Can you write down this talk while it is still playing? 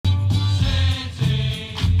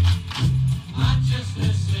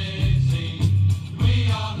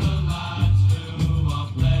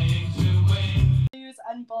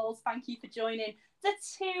balls. Thank you for joining the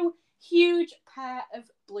two huge pair of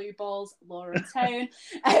blue balls, Laura and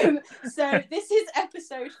Tone. So this is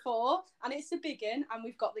episode 4, and it's a big one, and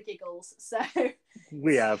we've got the giggles. So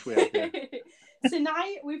we have. Yeah.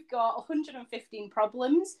 Tonight we've got 115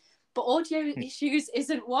 problems, but audio issues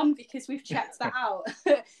isn't one because we've checked that out.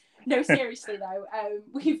 No, seriously though,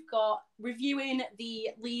 we've got reviewing the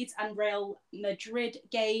Leeds and Real Madrid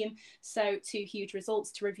game, so 2 huge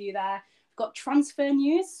results to review there. We've got transfer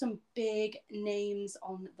news, some big names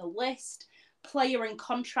on the list, player and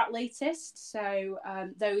contract latest, so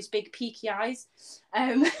those big peaky eyes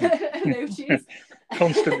emojis.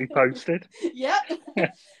 Constantly posted. Yep.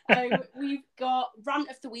 We've got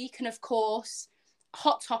rant of the week, and of course,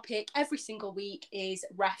 hot topic every single week is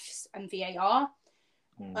refs and VAR.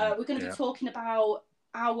 We're going to be talking about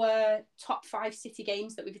our top 5 City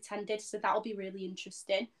games that we've attended, so that'll be really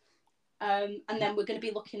interesting. And then we're going to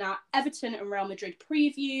be looking at Everton and Real Madrid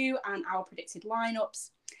preview and our predicted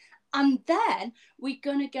lineups. And then we're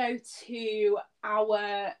going to go to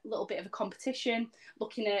our little bit of a competition,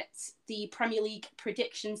 looking at the Premier League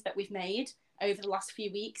predictions that we've made over the last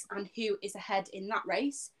few weeks and who is ahead in that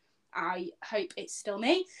race. I hope it's still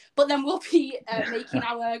me. But then we'll be making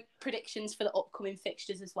our predictions for the upcoming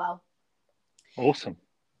fixtures as well. Awesome.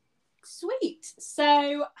 Sweet.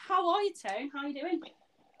 So how are you, Tone? How are you doing?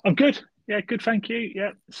 I'm good. Yeah, good, thank you.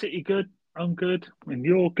 Yeah, City good. I'm good. And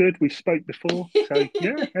you're good. We spoke before. So,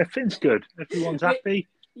 yeah, everything's good. Everyone's happy.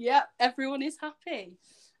 Yeah, everyone is happy.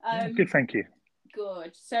 Good, thank you.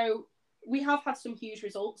 Good. So we have had some huge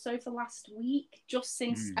results over the last week, just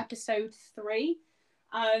since episode 3.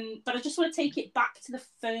 But I just want to take it back to the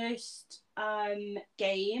first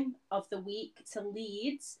game of the week to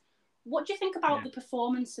Leeds. What do you think about the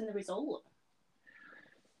performance and the result?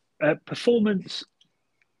 Performance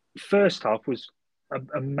first half was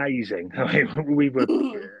amazing. I mean, we were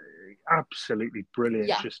absolutely brilliant.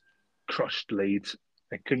 Yeah. Just crushed Leeds.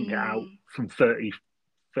 They couldn't get out from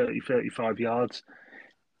 35 yards.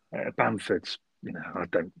 Bamford's, I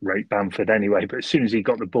don't rate Bamford anyway, but as soon as he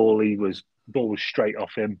got the ball, ball was straight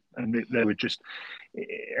off him, and they were just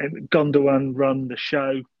Gundogan run the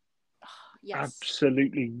show. Yes.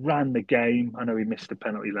 Absolutely ran the game. I know he missed a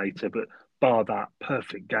penalty later, but bar that,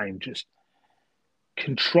 perfect game. Just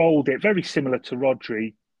controlled it. Very similar to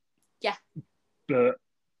Rodri. Yeah. But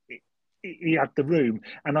he had the room,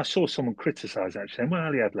 and I saw someone criticise actually saying,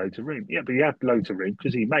 well, he had loads of room. Yeah, but he had loads of room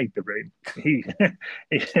because he made the room.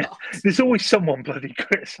 There's always someone bloody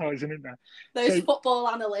criticising, isn't there? Those football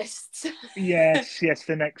analysts. yes,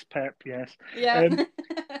 the next Pep, yes. Yeah.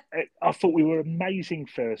 I thought we were amazing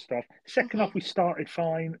first half. Second half, we started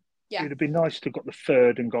fine. Yeah. It'd have been nice to have got the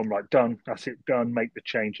third and gone, right, done, that's it, done, make the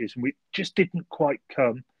changes. And we just didn't quite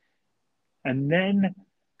come. And then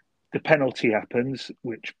the penalty happens,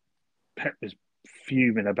 which Pep was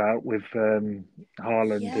fuming about with Haaland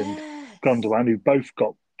and Gundogan, who both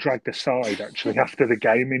got dragged aside actually after the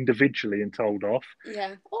game individually and told off.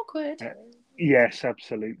 Yeah, awkward. Yes,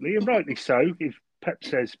 absolutely. And rightly so. If Pep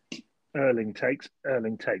says Erling takes.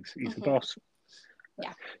 He's the boss.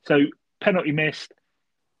 Yeah. So penalty missed,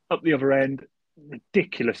 up the other end,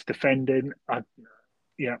 ridiculous defending.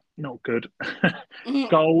 Not good.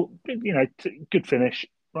 Goal, good finish,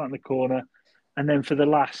 right in the corner. And then for the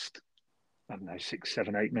last, 6,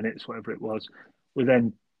 7, 8 minutes, whatever it was, we're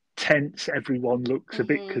then tense. Everyone looks a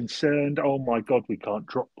bit concerned. Oh my God, we can't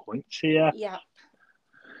drop points here. Yeah.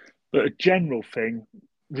 But a general thing,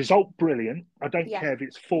 result brilliant. I don't care if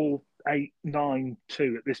it's 4, 8, 9,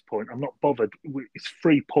 2 at this point. I'm not bothered. It's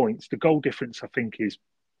 3 points. The goal difference, I think, is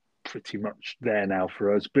pretty much there now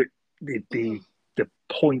for us. But the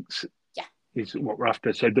points is what we're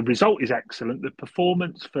after. So the result is excellent. The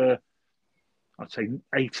performance for, I'd say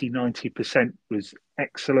 80, 90% was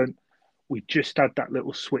excellent. We just had that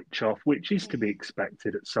little switch off, which is to be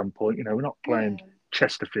expected at some point. We're not playing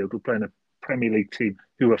Chesterfield. We're playing a Premier League team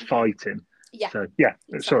who are fighting. Yeah. So,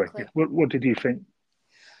 exactly. Sorry. What did you think?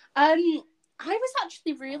 I was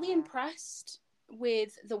actually really impressed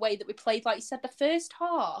with the way that we played. Like you said, the first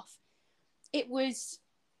half, it was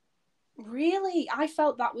really, I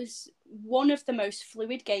felt that was one of the most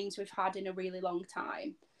fluid games we've had in a really long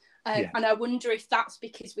time. And I wonder if that's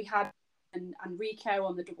because we had and Rico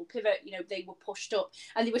on the double pivot, they were pushed up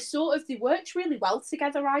and they worked really well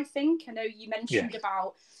together, I think. I know you mentioned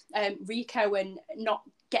about Rico and not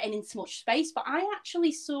getting into much space, but I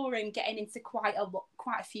actually saw him getting into quite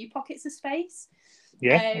a few pockets of space.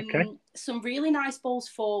 Some really nice balls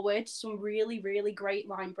forward, some really, really great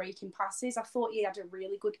line breaking passes. I thought he had a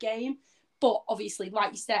really good game, but obviously,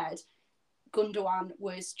 like you said, Gundogan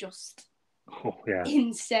was just Oh, yeah.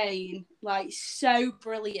 Insane, like so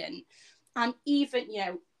brilliant. And even,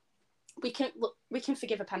 we can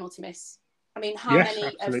forgive a penalty miss. I mean, how many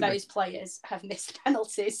absolutely. of those players have missed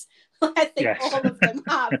penalties? I think all of them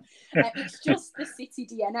have. It's just the City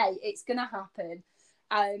DNA. It's going to happen.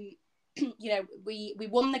 We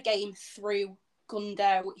won the game through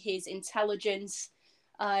Gundo, his intelligence,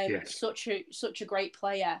 such a great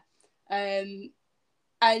player, and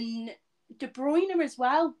De Bruyne as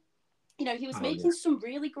well. He was making some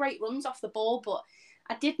really great runs off the ball, but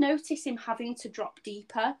I did notice him having to drop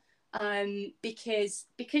deeper because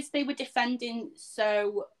they were defending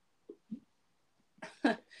so.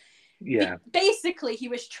 Yeah. Basically, he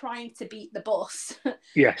was trying to beat the bus.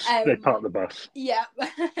 Yes, they parked the bus. Yeah.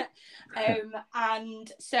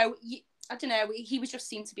 And so, I don't know, he was just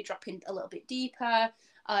seemed to be dropping a little bit deeper.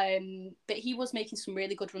 But he was making some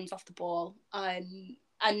really good runs off the ball. And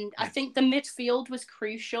I think the midfield was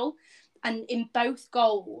crucial. And in both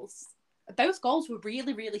goals were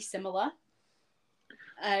really, really similar.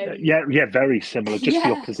 Very similar, just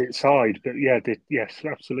the opposite side. But yes,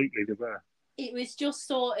 absolutely, they were. It was just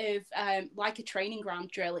sort of like a training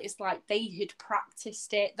ground drill. It's like they had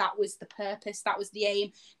practiced it. That was the purpose. That was the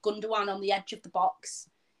aim. Gundogan on the edge of the box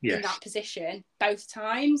in that position both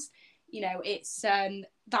times. It's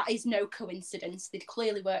that is no coincidence. They'd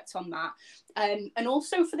clearly worked on that. And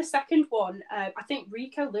also for the second one, I think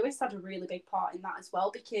Rico Lewis had a really big part in that as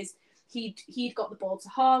well, because he'd got the ball to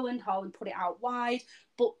Haaland. Haaland put it out wide,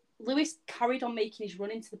 but Lewis carried on making his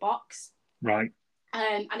run into the box. Right.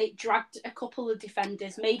 And it dragged a couple of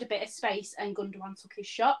defenders, made a bit of space, and Gundogan took his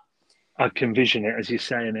shot. I can vision it as you're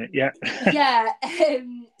saying it, yeah. Yeah.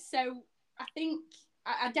 So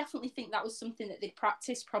I definitely think that was something that they'd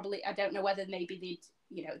practiced. Probably, I don't know whether maybe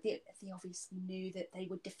they obviously knew that they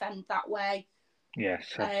would defend that way.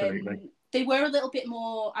 Yes, absolutely. They were a little bit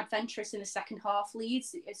more adventurous in the second half.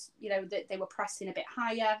 Leeds, that they were pressing a bit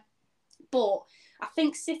higher, but I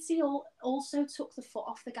think City also took the foot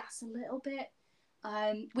off the gas a little bit.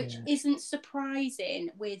 Which isn't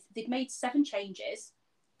surprising. They'd made 7 changes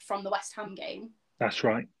from the West Ham game. That's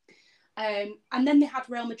right. And then they had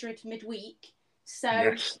Real Madrid midweek, so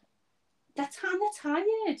they're kind of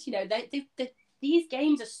tired. These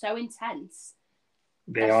games are so intense.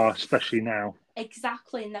 They are, especially now.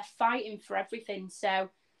 Exactly, and they're fighting for everything.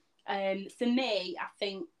 So, for me, I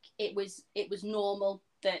think it was normal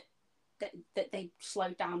that they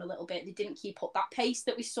slowed down a little bit. They didn't keep up that pace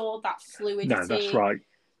that we saw, that fluidity. No, that's right.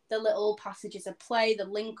 The little passages of play, the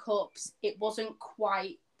link-ups, it wasn't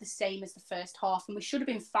quite the same as the first half, and we should have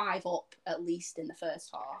been 5 up at least in the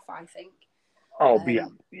first half, I think.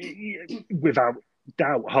 Without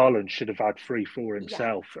doubt, Haaland should have had 3-4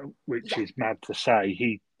 himself, which is mad to say.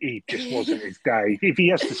 He just wasn't his day. If he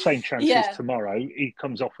has the same chances tomorrow, he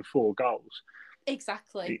comes off with 4 goals.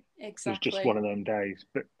 Exactly. It was just one of them days.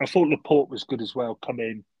 But I thought Laporte was good as well. Come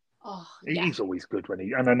in. Oh, He's always good when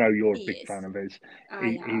and I know you're a big fan of his.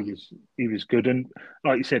 He was good, and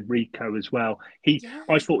like you said, Rico as well.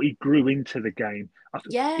 I thought he grew into the game. I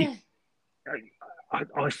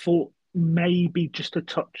thought maybe just a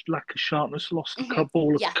touch lack of sharpness, lost a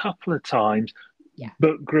ball a couple of times,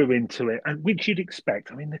 but grew into it, and which you'd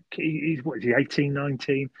expect. I mean, he's 18,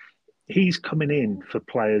 19. He's coming in for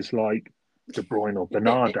players like De Bruyne or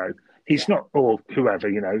Bernardo. He's not, or whoever,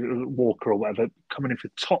 Walker or whatever, coming in for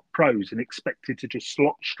top pros and expected to just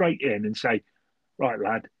slot straight in and say, right,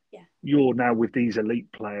 lad, you're now with these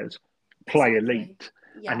elite players. Play elite.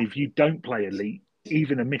 Yeah. And if you don't play elite,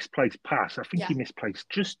 even a misplaced pass, I think he misplaced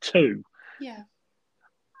just 2. Yeah.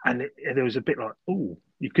 And there was a bit like,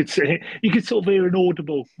 you could sort of hear an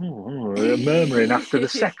audible murmuring after the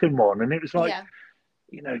second one. And it was like,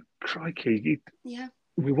 crikey.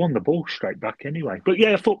 We won the ball straight back anyway. But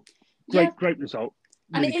I thought great result.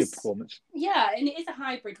 Really good performance. Yeah, and it is a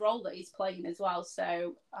hybrid role that he's playing as well.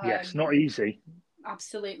 So yes, not easy.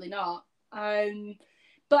 Absolutely not.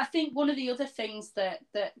 But I think one of the other things that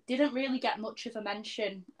didn't really get much of a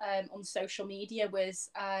mention on social media was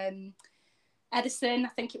Ederson. I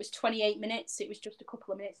think it was 28 minutes. It was just a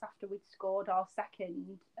couple of minutes after we'd scored our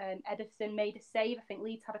second. Ederson made a save. I think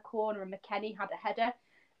Leeds had a corner and McKennie had a header.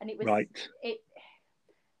 And it was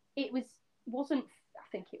it wasn't. I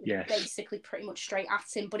think it was basically pretty much straight at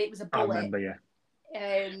him, but it was a bullet. I remember,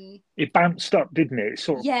 it bounced up, didn't it? Is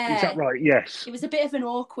that right? Yes. It was a bit of an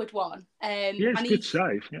awkward one. It's a good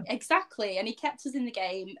save. Yeah. Exactly, and he kept us in the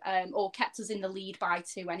game, or kept us in the lead by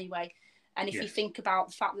 2 anyway. And if you think about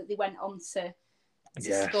the fact that they went on to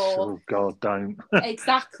score, oh God, don't.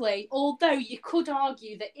 Exactly. Although you could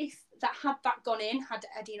argue that if that had gone in, had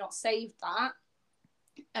Eddie not saved that,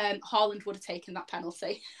 Haaland would have taken that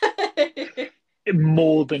penalty.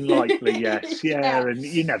 More than likely, yes. Yeah, and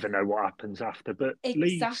you never know what happens after. But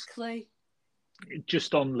exactly. Leeds,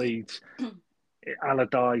 just on Leeds,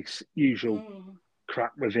 Allardyce, usual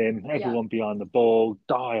crap with him, everyone behind the ball,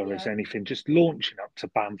 dire as anything, just launching up to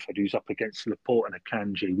Bamford, who's up against Laporte and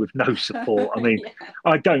Akanji with no support. I mean,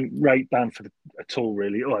 I don't rate Bamford at all,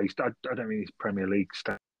 really. Oh, I don't mean he's Premier League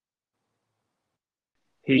stuff.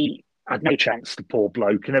 He had no chance, the poor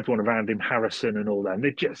bloke, and everyone around him, Harrison and all that.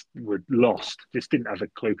 They just were lost, just didn't have a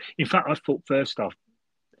clue. In fact, I thought first half,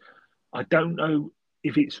 I don't know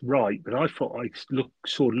if it's right, but I thought I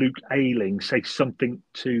saw Luke Ayling say something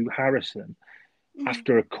to Harrison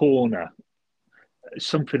after a corner,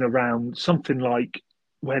 something like,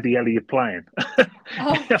 where the hell are you playing?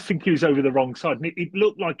 I think he was over the wrong side. And it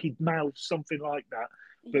looked like he'd mouthed something like that.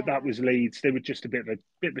 But that was Leeds. They were just a bit of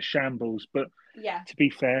a shambles. But to be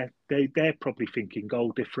fair, they're probably thinking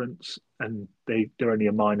goal difference, and they're only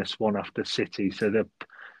a -1 after City, so they'd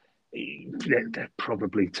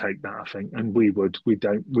probably take that, I think. And we would. We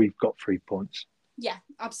don't. We've got 3 points. Yeah,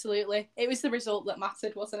 absolutely. It was the result that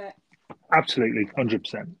mattered, wasn't it? Absolutely,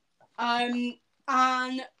 100%. And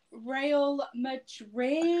Real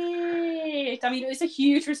Madrid. I mean, it was a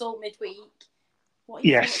huge result midweek. What are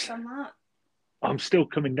your thoughts on that? I'm still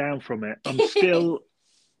coming down from it. I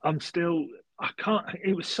can't.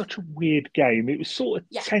 It was such a weird game. It was sort of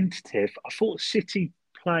tentative. I thought City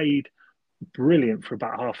played brilliant for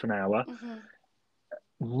about half an hour.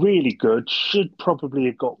 Really good. Should probably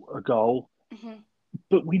have got a goal.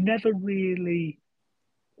 But we never really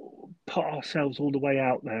put ourselves all the way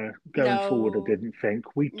out there going forward. I didn't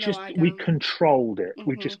think. We controlled it.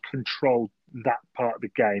 We just controlled that part of the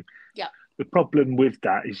game. Yeah. The problem with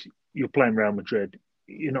that is you're playing Real Madrid.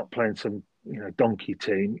 You're not playing some donkey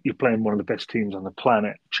team. You're playing one of the best teams on the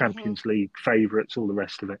planet, Champions League favourites, all the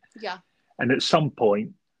rest of it. Yeah. And at some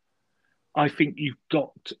point, I think you've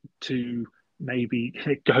got to maybe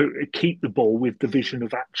keep the ball with the vision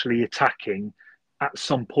of actually attacking at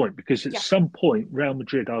some point, because at some point Real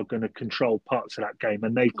Madrid are going to control parts of that game,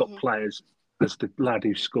 and they've got players, as the lad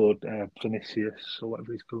who scored, Vinicius or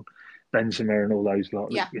whatever he's called, Benzema and all those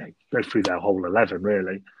lot. Go through their whole 11,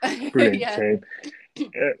 really. Brilliant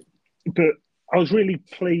team. But I was really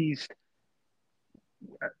pleased.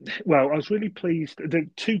 Well, I was really pleased. The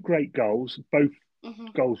 2 great goals, both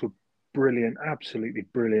goals were brilliant, absolutely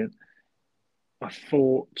brilliant. I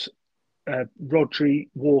thought Rodri,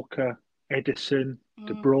 Walker, Edison,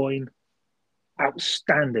 De Bruyne,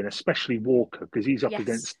 outstanding, especially Walker, because he's up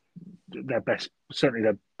against their best, certainly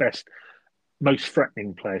their best, most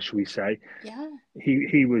threatening player, shall we say. Yeah.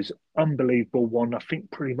 He was unbelievable. Won, I think,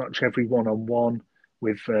 pretty much every one-on-one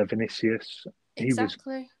with Vinicius.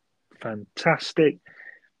 Exactly. He was fantastic.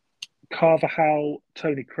 Carvajal,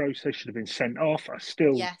 Tony Kroos, they should have been sent off. I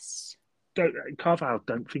still Carvajal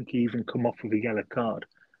don't think he even come off with a yellow card.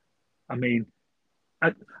 I mean,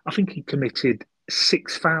 I think he committed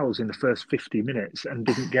 6 fouls in the first 50 minutes and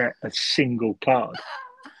didn't get a single card.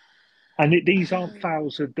 And these aren't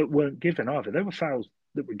fouls that weren't given either. They were fouls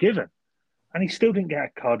that were given. And he still didn't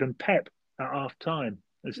get a card. And Pep, at half-time,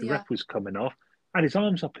 as the ref was coming off, had his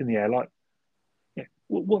arms up in the air like,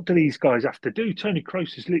 what do these guys have to do? Tony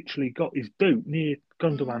Kroos has literally got his boot near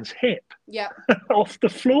Gundogan's hip off the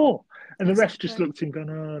floor. And the ref just looked at him going,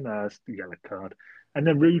 oh, no, it's the yellow card. And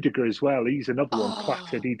then Rudiger as well. He's another one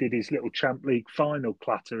clattered. He did his little Champ League final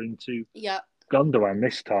clatter into Gundogan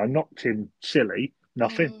this time. Knocked him silly.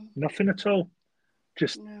 Nothing at all.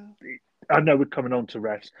 I know we're coming on to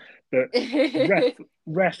refs, but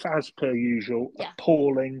ref as per usual,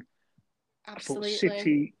 appalling. Absolutely. I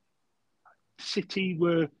thought City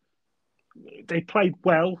they played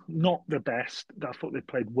well, not the best. I thought they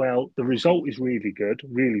played well. The result is really good,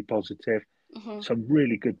 really positive. Some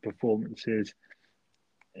really good performances.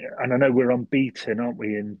 And I know we're unbeaten, aren't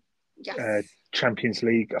we, in Champions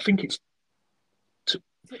League? I think it's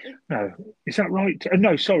no, is that right?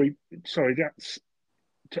 No, sorry, that's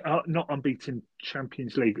not unbeaten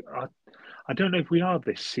Champions League. I don't know if we are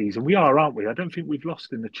this season. We are, aren't we? I don't think we've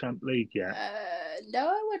lost in the Champ League yet. No,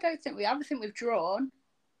 I don't think we have. I think we've drawn.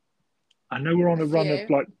 I know we're on a run of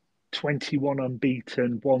like 21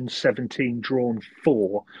 unbeaten, 117 drawn,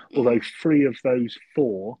 4. Although 3 of those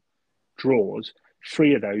 4 draws,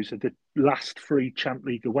 3 of those are the last 3 Champ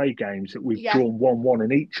League away games that we've drawn 1-1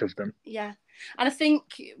 in each of them. Yeah. And I think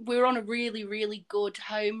we're on a really, really good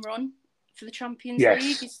home run for the Champions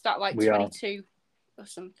League. Is that like 22 or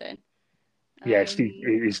something? Yes, it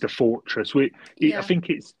is the fortress. I think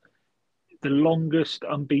it's the longest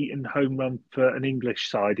unbeaten home run for an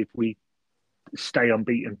English side if we stay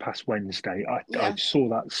unbeaten past Wednesday. I saw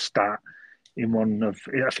that stat in one of,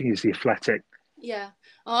 I think it's the Athletic. Yeah.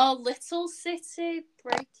 Oh, Little City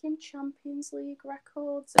breaking Champions League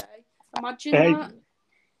records. Imagine that.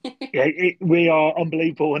 Yeah, we are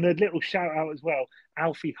unbelievable. And a little shout out as well.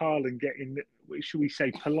 Alfie Haaland getting, should we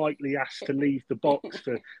say, politely asked to leave the box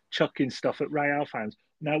for chucking stuff at Real fans.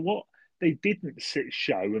 Now, what they didn't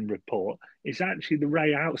show and report is actually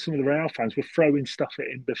some of the Real fans were throwing stuff at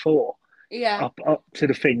him before. Yeah. Up to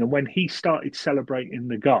the thing. And when he started celebrating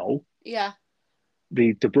the goal, the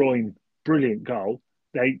De Bruyne brilliant goal,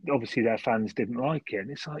 obviously their fans didn't like it. And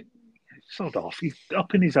it's like, sod off, he's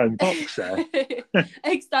up in his own box there.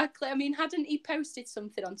 Exactly. I mean, hadn't he posted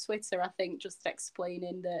something on Twitter, I think, just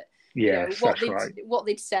explaining that what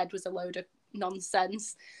they'd said was a load of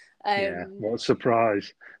nonsense. What a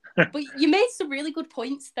surprise. But you made some really good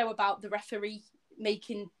points, though, about the referee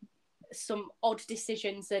making some odd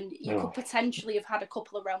decisions, and you could potentially have had a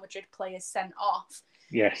couple of Real Madrid players sent off.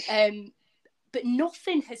 Yes. But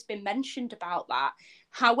nothing has been mentioned about that.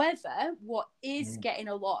 However, what is getting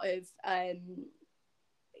a lot of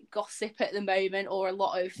gossip at the moment, or a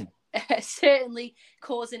lot of certainly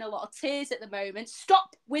causing a lot of tears at the moment,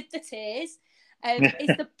 stop with the tears, is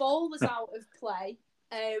the ball was out of play.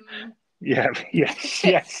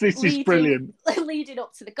 Yes, this is brilliant. Leading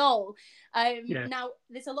up to the goal. Now,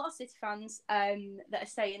 there's a lot of City fans that are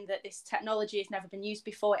saying that this technology has never been used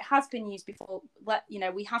before. It has been used before.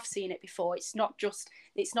 We have seen it before. It's not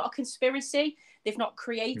a conspiracy. They've not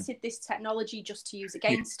created this technology just to use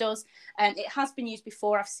against us. It has been used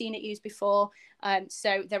before. I've seen it used before.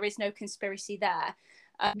 So there is no conspiracy there.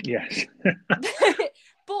 Yes.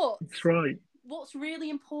 But that's right. What's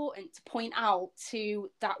really important to point out to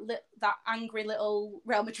that angry little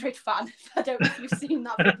Real Madrid fan, I don't know if you've seen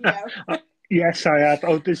that video. Yes, I have.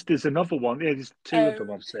 Oh, there's another one. Yeah, there's two of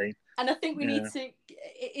them I've seen. And I think we need to...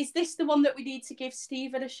 Is this the one that we need to give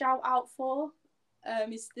Stephen a shout out for?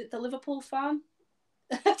 Is the Liverpool fan?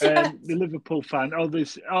 The Liverpool fan.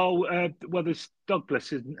 There's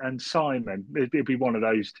Douglas and Simon. It'd be one of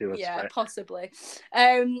those two, I expect. Possibly.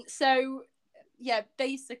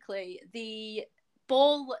 Basically, the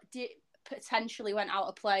ball potentially went out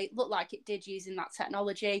of play. Looked like it did using that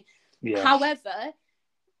technology. Yes. However,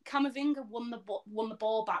 Camavinga won the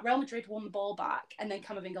ball back. Real Madrid won the ball back, and then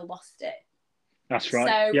Camavinga lost it. That's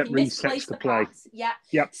right. So he misplaced the play. Pass. Yeah.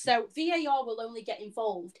 Yep. So VAR will only get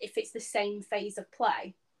involved if it's the same phase of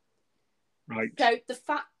play. Right. So the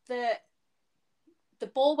fact that the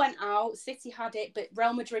ball went out, City had it, but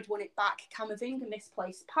Real Madrid won it back. Camavinga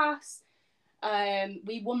misplaced pass.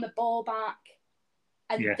 We won the ball back,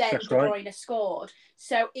 and then De Bruyne scored.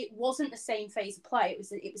 So it wasn't the same phase of play.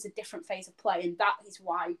 It was a different phase of play, and that is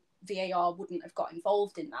why VAR wouldn't have got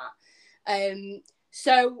involved in that.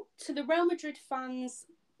 So to the Real Madrid fans,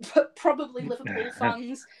 probably Liverpool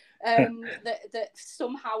fans, that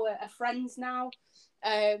somehow are friends now.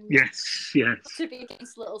 Yes. To be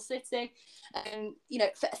against Little City,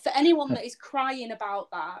 for anyone that is crying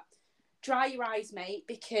about that, dry your eyes, mate,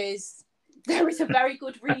 because there is a very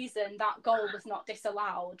good reason that goal was not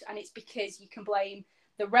disallowed, and it's because you can blame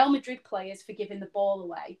the Real Madrid players for giving the ball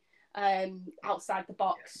away outside the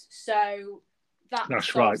box. So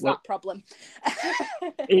that's right. That problem.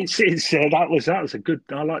 That was a good.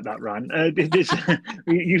 I like that rant.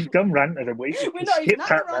 You've done rant of the week. We're not even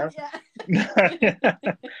at rant yet.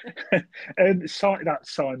 That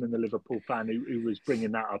Simon, the Liverpool fan, who was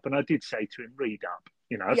bringing that up, and I did say to him, "Read up."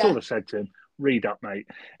 That's all I said to him. Read up, mate.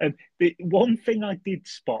 And the one thing I did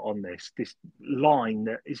spot on this line,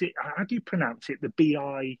 that is it. How do you pronounce it? The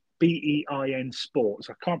BEIN Sports.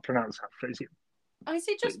 I can't pronounce that. Is it? Is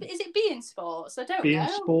it Bein Sports? I don't know. Bein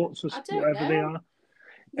Sports or whatever they are.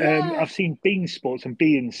 Yeah. I've seen Bein Sports and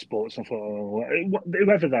Bein Sports. I thought,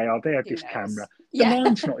 whoever they are, they had this camera. The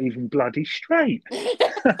line's not even bloody straight.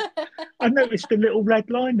 I noticed the little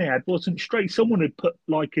red line they had wasn't straight. Someone had put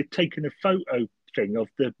taken a photo thing of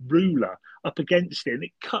the ruler up against it, and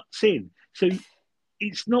it cuts in. So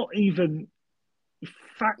it's not even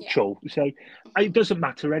factual. So it doesn't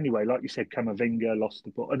matter anyway. Like you said, Camavinga lost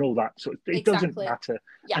the ball and all that sort of thing. It doesn't matter.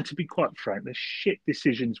 And to be quite frank, the shit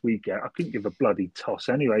decisions we get, I couldn't give a bloody toss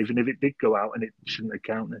anyway, even if it did go out and it shouldn't have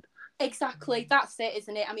counted. Exactly. That's it,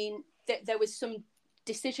 isn't it? I mean, there was some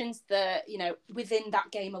decisions that, within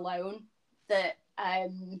that game alone that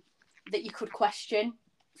that you could question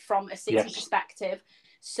from a City perspective.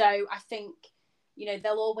 So I think,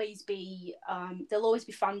 there'll always be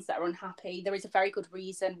fans that are unhappy. There is a very good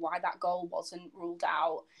reason why that goal wasn't ruled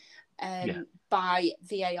out by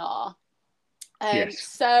VAR.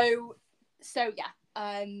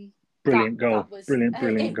 Brilliant goal.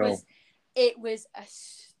 Brilliant goal. It was a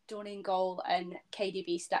stunning goal, and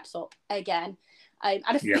KDB steps up again. And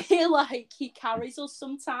I feel like he carries us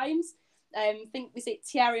sometimes. I think, was it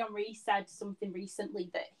Thierry Henry said something recently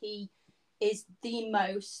that he is the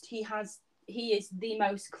most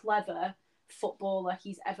clever footballer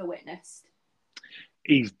he's ever witnessed.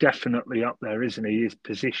 He's definitely up there, isn't he? His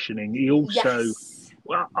positioning. He also,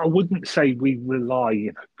 well, I wouldn't say we rely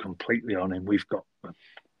completely on him. We've got a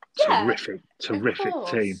terrific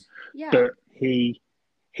team, but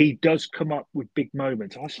he does come up with big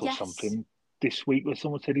moments. I saw something this week where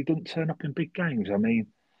someone said he didn't turn up in big games. I mean,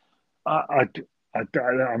 I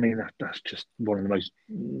mean that's just one of the most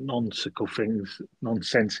nonsensical things.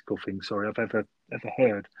 Sorry, I've ever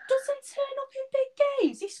heard. Doesn't turn up in big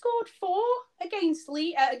games. He scored 4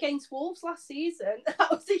 against Wolves last season.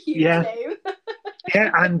 That was a huge name.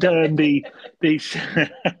 And the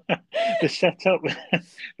setup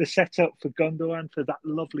for Gundogan for that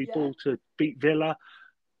lovely ball to beat Villa.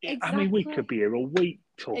 Exactly. I mean, we could be here all week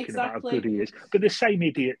talking about how good he is. But the same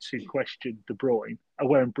idiots who questioned De Bruyne are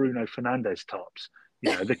wearing Bruno Fernandes tops.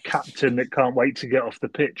 You know, the captain that can't wait to get off the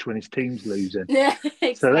pitch when his team's losing. Yeah,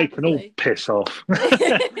 exactly. So they can all piss off.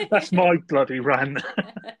 That's my bloody rant.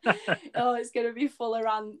 Oh, it's going to be full of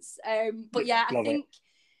rants. But yeah, I think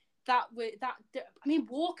that. I mean,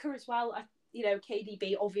 Walker as well. You know,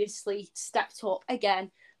 KDB obviously stepped up again,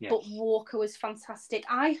 but Walker was fantastic.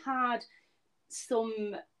 I had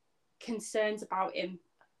some concerns about him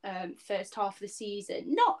first half of the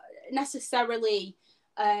season. Not necessarily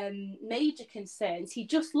major concerns. He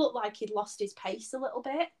just looked like he'd lost his pace a little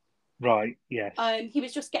bit. Right, yes. He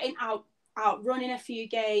was just getting out running a few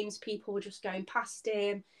games. People were just going past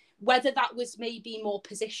him. Whether that was maybe more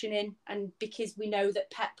positioning, and because we know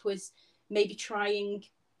that Pep was maybe trying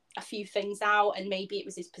a few things out, and maybe it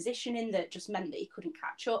was his positioning that just meant that he couldn't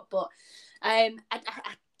catch up. But I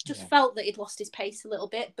just felt that he'd lost his pace a little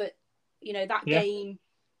bit. But, you know, that game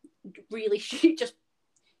really just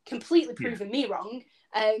completely proven me wrong.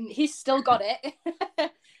 He's still got it.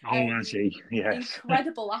 Has he? Yes.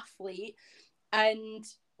 Incredible athlete. And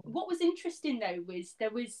what was interesting, though, was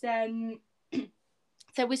there was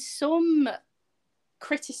some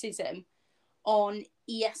criticism on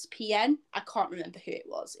ESPN. I can't remember who it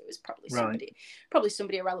was. It was probably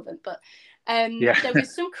somebody irrelevant. But there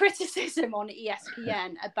was some criticism on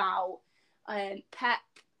ESPN about Pep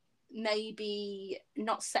maybe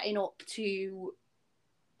not setting up to,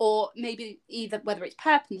 or maybe either whether it's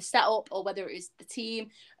Pep and the setup, or whether it was the team,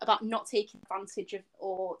 about not taking advantage of,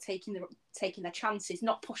 or taking their chances,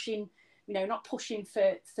 not pushing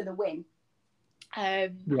for the win.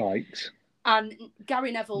 Right. And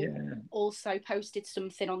Gary Neville also posted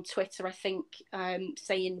something on Twitter, I think,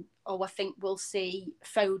 saying, I think we'll see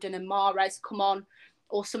Foden and Mahrez come on,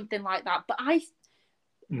 or something like that. But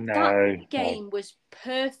that game was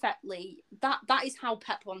perfectly, that is how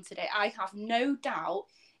Pep wanted it. I have no doubt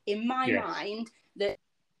in my mind that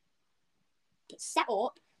set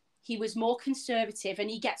up, he was more conservative, and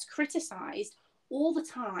he gets criticised all the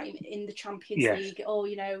time in the Champions League. Oh,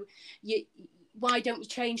 you know, why don't you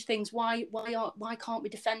change things? Why can't we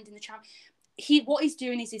defend in the champ? What he's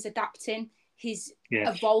doing is he's adapting. He's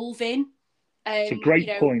evolving. It's a great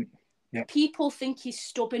point. Yep. People think he's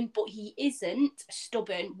stubborn, but he isn't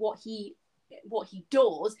stubborn. What he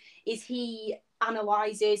does is he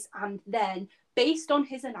analyses, and then based on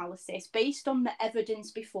his analysis, based on the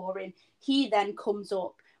evidence before him, he then comes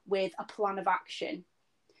up with a plan of action.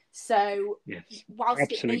 So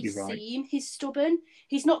whilst it may seem he's stubborn,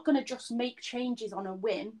 he's not going to just make changes on a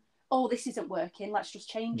whim. Oh, this isn't working, let's just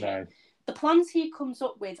change it. The plans he comes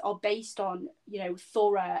up with are based on, you know,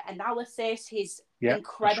 thorough analysis, his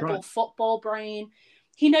incredible football brain.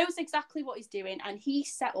 He knows exactly what he's doing, and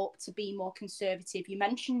he's set up to be more conservative. You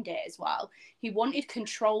mentioned it as well. He wanted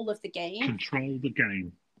control of the game.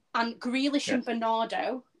 And Grealish and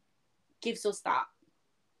Bernardo gives us that.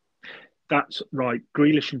 That's right.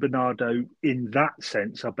 Grealish and Bernardo, in that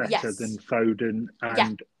sense, are better than Foden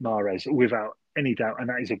and Mahrez, without any doubt. And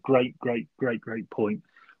that is a great point.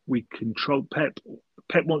 We control Pep.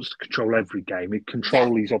 Pep wants to control every game.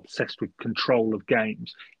 He's obsessed with control of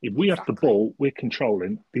games. If we have the ball, we're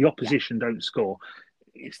controlling. The opposition don't score.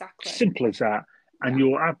 It's simple as that.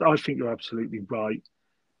 And I think you're absolutely right.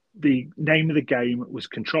 The name of the game was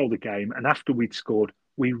control the game. And after we'd scored,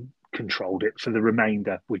 we controlled it for the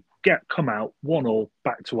remainder. We'd come out 1-1,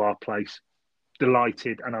 back to our place.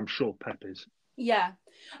 Delighted, and I'm sure Pep is. Yeah.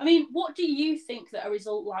 I mean, what do you think that a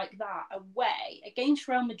result like that away against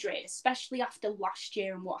Real Madrid, especially after last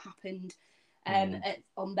year and what happened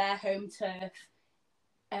on their home turf,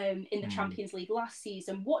 in the Champions League last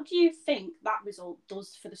season. What do you think that result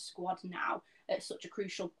does for the squad now at such a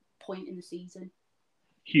crucial point in the season?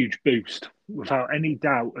 Huge boost, without any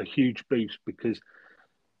doubt, a huge boost, because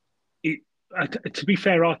to be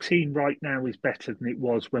fair, our team right now is better than it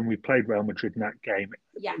was when we played Real Madrid in that game.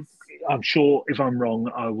 Yes. I'm sure if I'm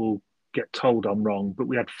wrong, I will get told I'm wrong, but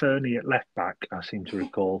we had Fernie at left back, I seem to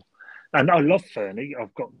recall. And I love Fernie.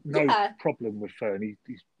 I've got no problem with Fernie.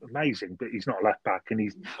 He's amazing, but he's not a left back and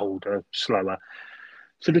he's older, slower.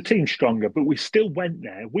 So the team's stronger, but we still went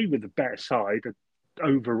there. We were the better side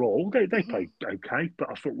overall. They played okay, but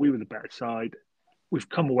I thought we were the better side. We've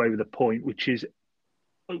come away with a point, which is,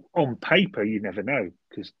 on paper, you never know,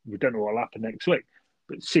 because we don't know what will happen next week.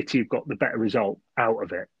 But City have got the better result out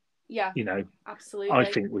of it. Yeah, you know, absolutely. I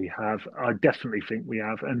think we have. I definitely think we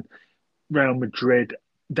have. And Real Madrid,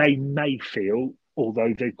 they may feel,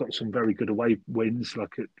 although they've got some very good away wins,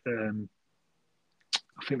 like at,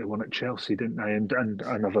 I think they won at Chelsea, didn't they? And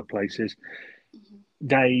other places.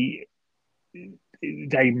 They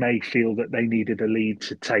may feel that they needed a lead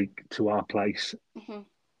to take to our place.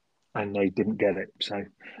 And they didn't get it. So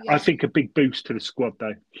I think a big boost to the squad,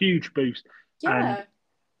 though. Huge boost. Yeah.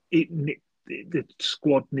 And the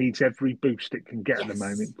squad needs every boost it can get at the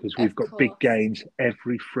moment, because we've got big games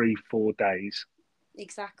every 3-4 days.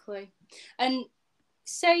 Exactly. And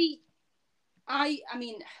say, I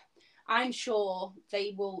mean, I'm sure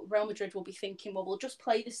Real Madrid will be thinking, well, we'll just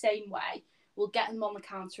play the same way. We'll get them on the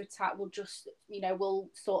counter-attack. We'll just, we'll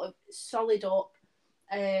sort of solid up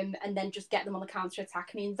and then just get them on the counter-attack.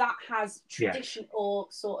 I mean, that has tradition or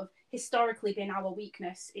sort of historically been our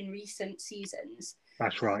weakness in recent seasons.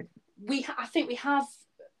 That's right. I think we have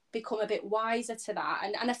become a bit wiser to that.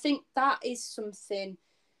 And I think that is something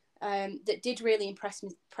that did really impress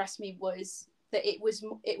me was that it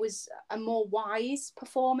was a more wise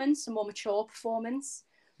performance, a more mature performance.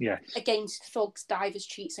 Yes. Against thugs, divers,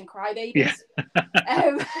 cheats, and crybabies.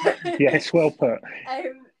 Yes, well put.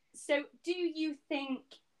 So, do you think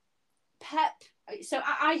Pep? So,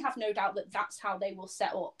 I have no doubt that that's how they will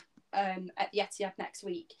set up at the Etihad next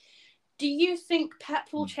week. Do you think Pep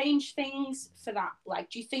will change things for that? Like,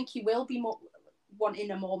 do you think he will be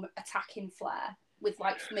wanting a more attacking flair with,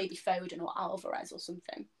 like, maybe Foden or Alvarez or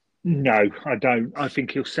something? No, I don't. I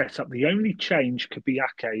think he'll set up. The only change could be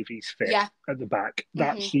Ake if he's fit at the back.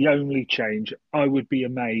 That's the only change. I would be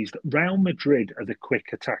amazed. Real Madrid are the quick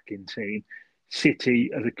attacking team.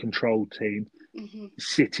 City are the control team.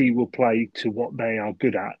 City will play to what they are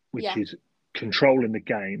good at, which is controlling the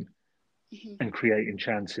game and creating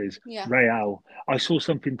chances. Real, I saw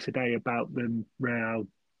something today about them, Real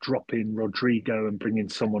dropping Rodrigo and bringing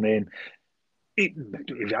someone in. If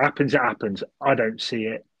it happens, it happens. I don't see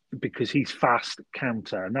it, because he's fast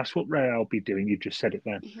counter, and that's what Real will be doing. You just said it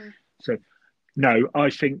then. So, no,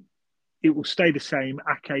 I think it will stay the same.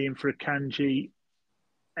 Ake in for Akanji.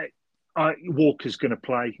 Walker's going to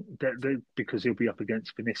play because he'll be up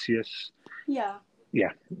against Vinicius. No,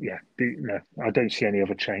 I don't see any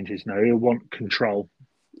other changes. No, he'll want control.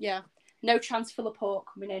 Yeah, no chance for Laporte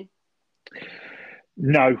coming in.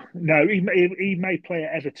 No, he may play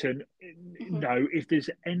at Everton. No, if there's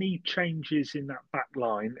any changes in that back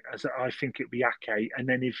line, as I think it'll be Ake, and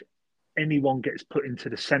then if anyone gets put into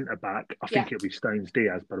the centre back, I think it'll be Stones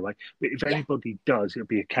Diaz, by the way. But if anybody does, it'll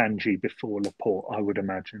be Akanji before Laporte, I would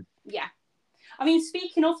imagine. Yeah, I mean,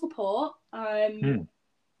 speaking of Laporte,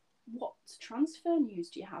 what transfer news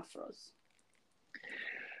do you have for us?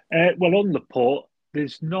 Well, on Laporte,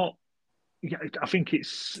 there's not. I think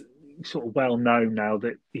it's sort of well known now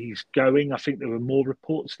that he's going. I think there were more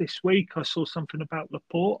reports this week. I saw something about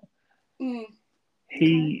Laporte.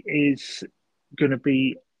 He is going to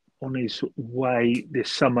be on his way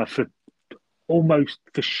this summer almost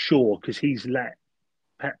for sure, because he's let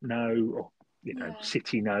Pep know, or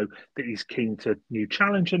City know, that he's keen to new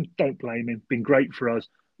challenge, and don't blame him. Been great for us,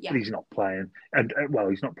 but he's not playing, and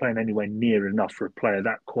he's not playing anywhere near enough for a player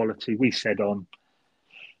that quality. We said on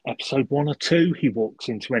episode 1 or 2, he walks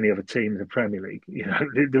into any other team in the Premier League.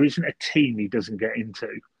 There isn't a team he doesn't get into,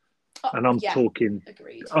 and I'm talking.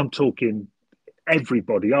 Agreed. I'm talking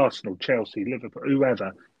everybody: Arsenal, Chelsea, Liverpool,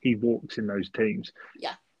 whoever. He walks in those teams.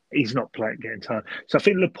 Yeah, he's not getting time. So I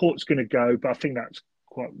think Laporte's going to go, but I think that's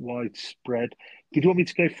quite widespread. Did you want me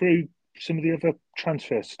to go through some of the other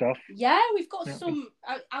transfer stuff? Yeah, we've got some.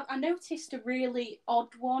 I noticed a really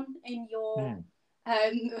odd one in your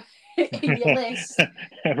in your list.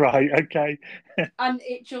 Right, okay. And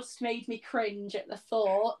it just made me cringe at the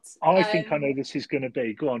thought. I think I know this is going to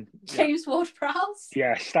be. Go on. James Ward-Prowse.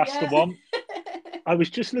 Yes, that's the one. I was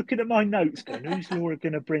just looking at my notes going, who's Laura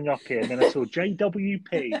going to bring up here? And then I saw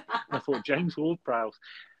JWP and I thought James Ward-Prowse.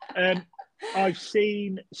 I've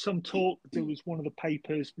seen some talk. There was one of the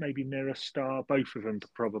papers, maybe Mirror Star, both of them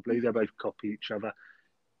probably. They both copy each other.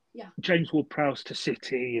 Yeah. James Ward-Prowse to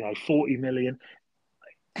City, 40 million.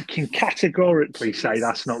 I can categorically say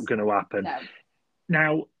that's not going to happen. No.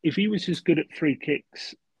 Now, if he was as good at free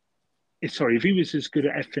kicks, if he was as good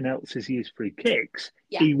at everything else as he is free kicks,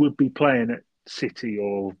 he would be playing at City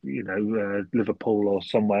or Liverpool or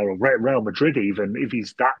somewhere, or Real Madrid even, if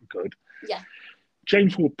he's that good. Yeah.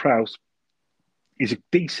 James Ward-Prowse is a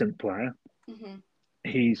decent player. Mm-hmm.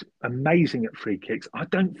 He's amazing at free kicks. I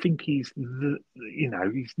don't think he's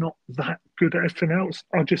he's not that good at everything else.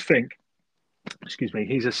 I just think,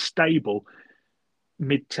 he's a stable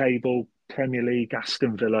mid-table Premier League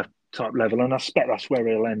Aston Villa type level, and I expect that's where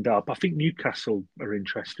he'll end up. I think Newcastle are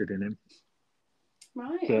interested in him.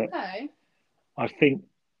 Right. But okay. I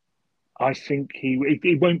think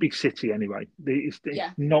he won't be City anyway. It's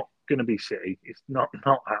not going to be City. It's not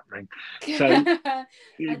happening. So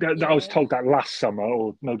I was told that last summer,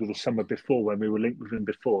 or maybe the summer before when we were linked with him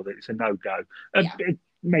before, that it's a no-go.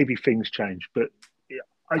 Maybe things change, but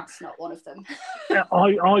that's not one of them.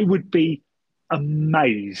 I would be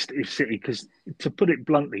amazed if City, because to put it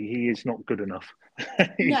bluntly, he is not good enough.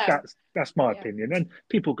 No. That's my opinion. And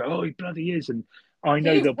people go, "Oh, he bloody is," and I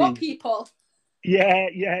know there'll be people.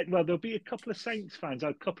 Yeah. Well, there'll be a couple of Saints fans,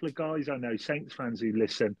 a couple of guys I know, Saints fans who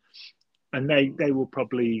listen, and they will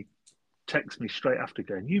probably text me straight after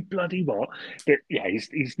going, "You bloody what?" But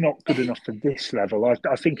he's not good enough for this level.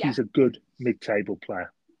 I think he's a good mid-table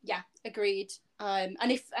player. Yeah, agreed. And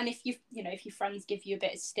if you if your friends give you a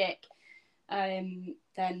bit of stick, then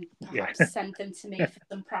perhaps send them to me for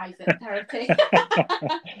some private therapy.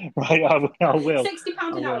 Right, I will.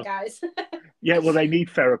 £60 an hour, guys. Yeah, well, they need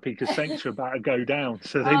therapy because Saints are about to go down,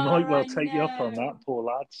 so they might well take you up on that, poor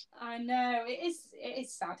lads. I know, it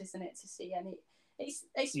is sad, isn't it, to see, and it's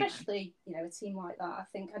especially a team like that. I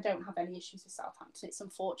think I don't have any issues with Southampton. It's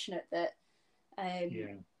unfortunate that I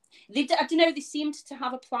don't know. They seemed to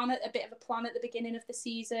have a bit of a plan at the beginning of the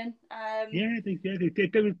season. They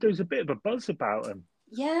did. There was a bit of a buzz about them.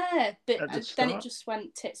 Yeah, but then it just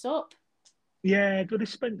went tits up. Yeah, but they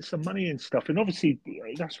spent some money and stuff, and obviously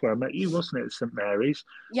that's where I met you, wasn't it, at St Mary's?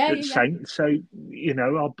 Yeah. Saint. So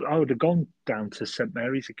I would have gone down to St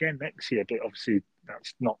Mary's again next year, but obviously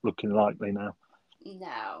that's not looking likely now.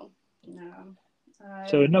 No.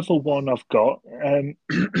 So another one I've got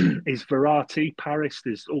is Verratti, Paris.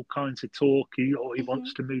 There's all kinds of talk. He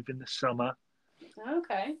wants to move in the summer.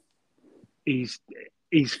 Okay. He's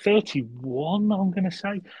 31. I'm going to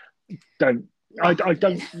say. I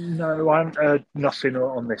don't know. I haven't heard nothing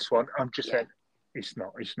on this one. I'm just saying it's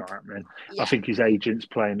not happening. Yeah. I think his agent's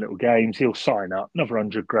playing little games. He'll sign up another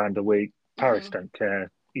 $100,000 a week. Paris don't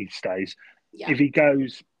care. He stays. Yeah. If he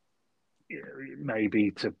goes,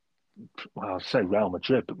 maybe to, well, I'll say Real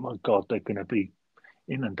Madrid, but my God, they're going to be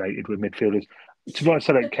inundated with midfielders. To be honest,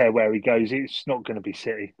 I don't care where he goes. It's not going to be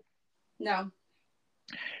City. No.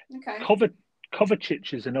 Okay.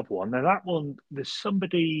 Kovacic is another one. Now that one, there's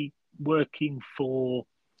somebody working for,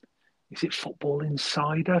 is it Football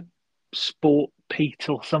Insider, Sport Pete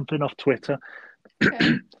or something off Twitter.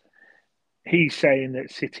 Okay. He's saying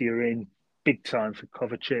that City are in big time for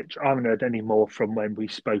Kovacic. I haven't heard any more from when we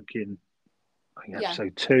spoke in, I think,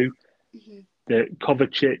 episode 2. Mm-hmm. That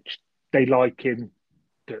Kovacic, they like him,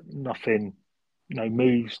 that nothing, no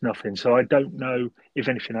moves, nothing. So I don't know if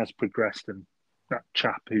anything has progressed. And that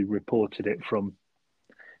chap who reported it from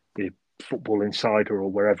the Football Insider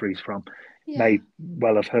or wherever he's from may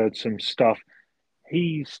well have heard some stuff.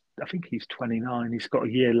 I think he's 29. He's got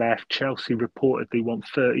a year left. Chelsea reportedly want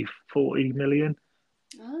 30-40 million.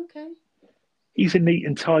 Okay. He's a neat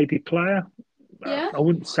and tidy player. Yeah. I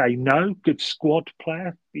wouldn't say no. Good squad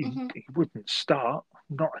player. He wouldn't start.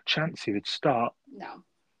 Not a chance he would start. No.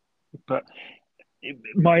 But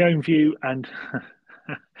my own view, and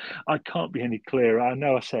I can't be any clearer. I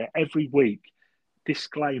know I say it every week.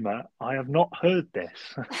 Disclaimer, I have not heard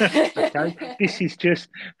this. Okay, this is just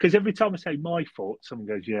because every time I say my thoughts, someone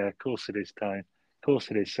goes, "Yeah, of course it is, Tyne. Of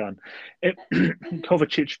course it is, son."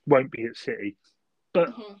 Kovacic won't be at City,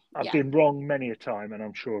 but I've been wrong many a time, and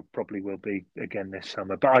I'm sure probably will be again this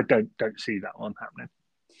summer. But I don't see that one happening.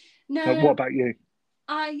 No. But what about you?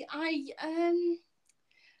 I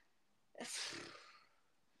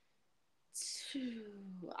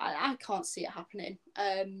can't see it happening.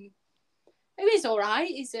 He's all right.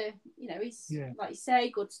 He's like you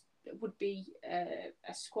say, good. Would be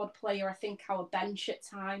a squad player. I think our bench at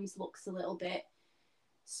times looks a little bit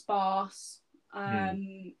sparse.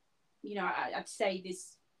 I'd say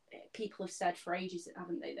there's people have said for ages,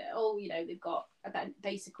 haven't they, that they've got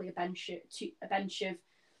basically a bench of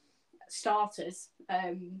starters,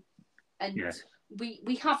 and yes.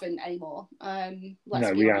 we haven't anymore. No,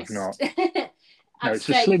 we have not. No, it's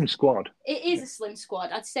a slim squad. It is a slim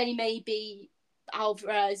squad. I'd say maybe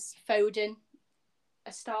Alvarez, Foden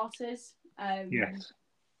are starters. Yes.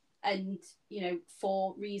 And,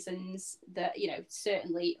 for reasons that,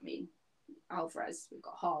 certainly, I mean, Alvarez, we've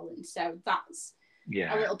got Haaland, so that's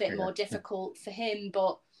a little bit more difficult for him.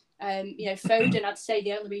 But, Foden, I'd say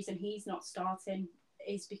the only reason he's not starting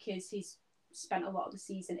is because he's spent a lot of the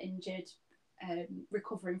season injured,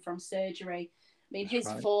 recovering from surgery. I mean, his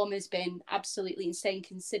form has been absolutely insane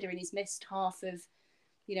considering he's missed half of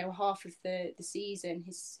the season.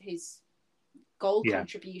 His goal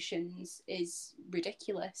contributions is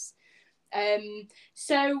ridiculous.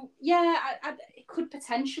 So it could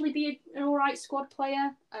potentially be an all right squad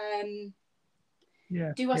player.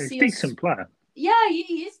 Do I see a decent player? Yeah,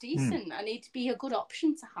 he is decent, and he'd be a good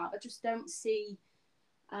option to have. I just don't see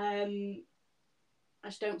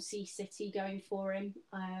City going for him.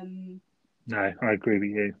 No, I agree with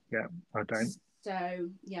you. Yeah, I don't. So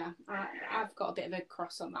yeah, I've got a bit of a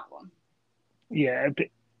cross on that one. Yeah, but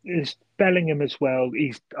there's Bellingham as well.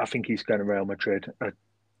 I think he's going to Real Madrid.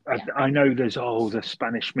 I know there's the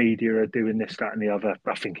Spanish media are doing this, that, and the other.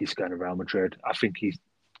 I think he's going to Real Madrid. I think he's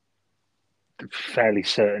fairly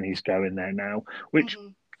certain he's going there now. Which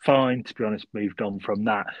fine, to be honest. Moved on from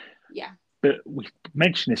that. Yeah. But we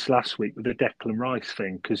mentioned this last week with the Declan Rice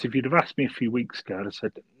thing, because if you'd have asked me a few weeks ago, I'd have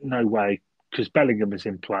said no way, because Bellingham is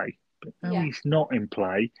in play. But now he's not in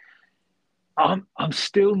play. I'm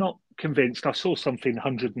still not convinced. I saw something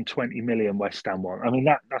 120 million West Ham want. I mean,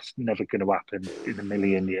 that's never going to happen in a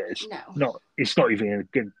million years. No. It's not even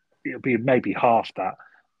good. It'll be maybe half that,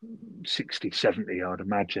 60, 70, I'd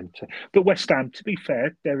imagine. But West Ham, to be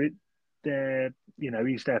fair, they're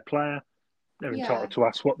he's their player. They're entitled to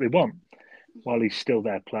ask what they want while he's still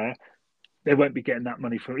their player. They won't be getting that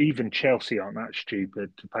money from even Chelsea. Aren't that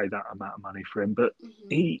stupid to pay that amount of money for him? But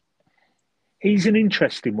he's an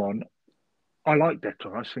interesting one. I like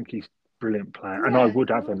Declan. I think he's a brilliant player, and I would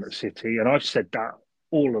have him at City. And I've said that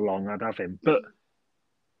all along. I'd have him. But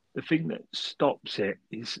the thing that stops it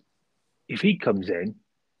is if he comes in,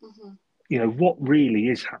 what really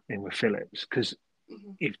is happening with Phillips? Because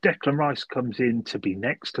if Declan Rice comes in to be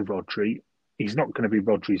next to Rodri, he's not going to be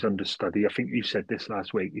Rodri's understudy. I think you said this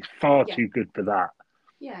last week. He's far too good for that.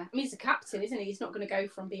 Yeah, I mean, he's a captain, isn't he? He's not going to go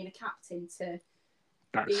from being a captain to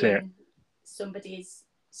being somebody's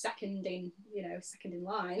second in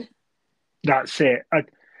line. That's it.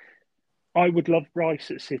 I would love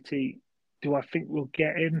Rice at City. Do I think we'll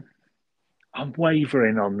get him? I'm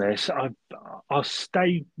wavering on this. I'll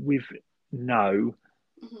stay with no.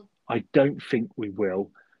 I don't think we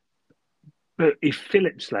will. But if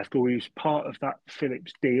Phillips left, or he was part of that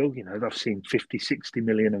Phillips deal, I've seen 50, 60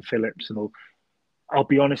 million in Phillips and all. I'll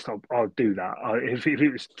be honest, I'll do that. If it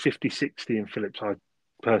was 50, 60 in Phillips, I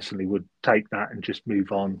personally would take that and just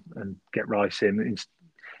move on and get Rice in and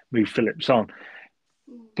move Phillips on.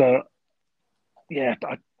 But yeah,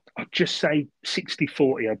 I'd just say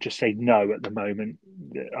 60-40. I'd just say no at the moment.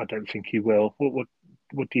 I don't think he will.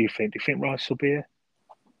 What do you think? Do you think Rice will be here?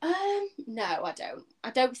 No, I don't.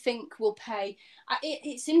 I don't think we'll pay.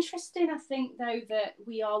 It's interesting, I think, though, that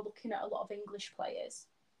we are looking at a lot of English players.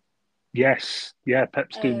 Yes. Yeah,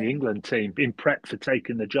 Pep's doing the England team in prep for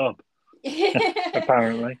taking the job,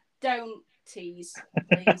 apparently. Don't tease,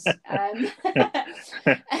 please. But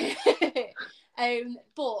I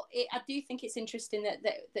do think it's interesting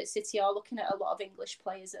that City are looking at a lot of English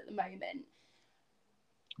players at the moment.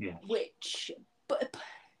 Yeah. But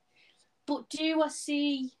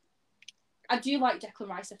I do like Declan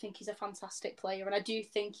Rice. I think he's a fantastic player, and I do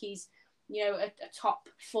think he's, a top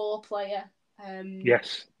 4 player.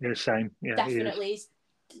 Yes, same. Yeah, definitely.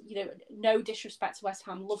 No disrespect to West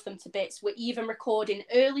Ham, love them to bits. We're even recording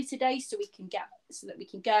early today so that we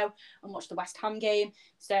can go and watch the West Ham game.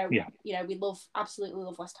 So we absolutely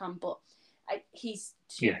love West Ham, but he's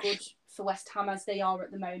too good for West Ham as they are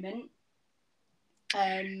at the moment.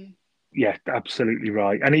 Yeah, absolutely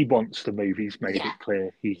right. And he wants to move. He's made it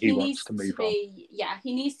clear. He wants to move on. Yeah,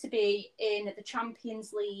 he needs to be in the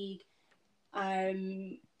Champions League,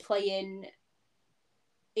 playing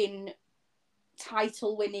in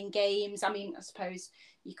title-winning games. I mean, I suppose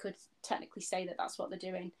you could technically say that that's what they're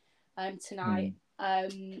doing tonight,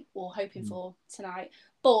 or hoping for tonight.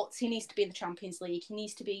 But he needs to be in the Champions League. He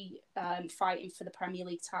needs to be fighting for the Premier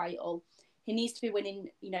League title. He needs to be winning,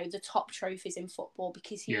 the top trophies in football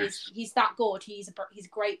because he's that good. He's a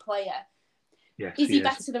great player. Yes, is he is.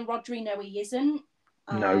 better than Rodri? No, he isn't.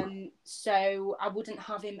 No. So I wouldn't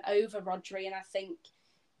have him over Rodri, and I think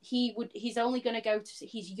he's only going to go to,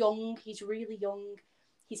 he's young, he's really young,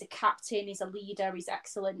 he's a captain, he's a leader, he's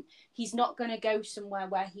excellent. He's not going to go somewhere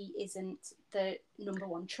where he isn't the number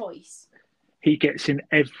one choice. He gets in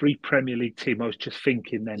every Premier League team. I was just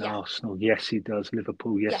thinking then Arsenal, yes, he does.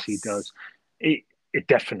 Liverpool, yes, he does. It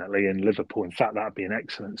definitely in Liverpool. In fact, that'd be an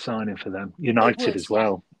excellent signing for them. United as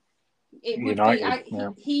well. It would United,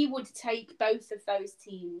 be. He would take both of those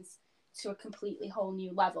teams to a completely whole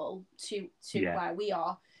new level to where we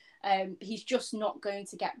are. He's just not going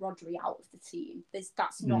to get Rodri out of the team.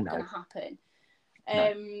 That's not going to happen.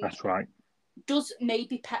 That's right. Does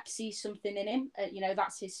maybe Pep see something in him?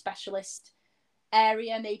 That's his specialist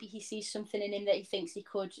area. Maybe he sees something in him that he thinks he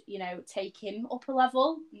could, take him up a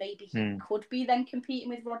level. Maybe he could be then competing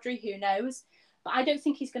with Rodri. Who knows? But I don't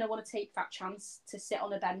think he's going to want to take that chance to sit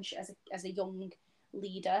on a bench as a young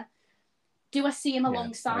leader. Do I see him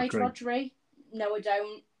alongside Rodri? No, I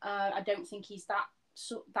don't. I don't think he's that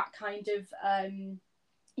kind of.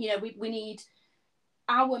 We need,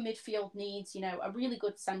 our midfield needs, a really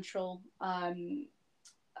good central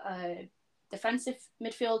defensive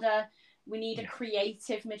midfielder. We need a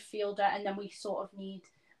creative midfielder, and then we sort of need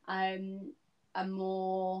a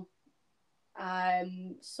more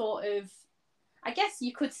sort of, I guess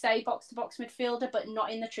you could say box-to-box midfielder, but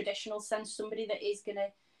not in the traditional sense. Somebody that is going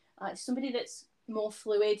to, somebody that's more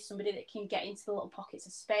fluid, somebody that can get into the little pockets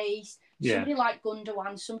of space, somebody like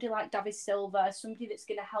Gundogan, somebody like David Silva, somebody that's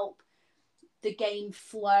going to help the game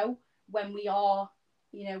flow when we are,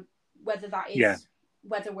 whether that is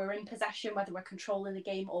whether we're in possession, whether we're controlling the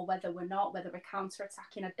game, or whether we're not, whether we're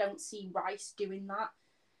counter-attacking. I don't see Rice doing that.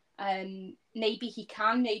 Maybe he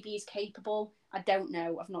can, maybe he's capable. I don't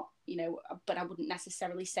know. I've not, but I wouldn't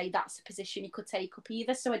necessarily say that's a position he could take up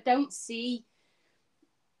either. So I don't see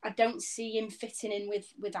him fitting in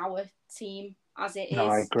with our team as it is. No,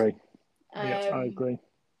 I agree. I agree.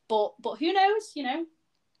 But who knows? Who knows?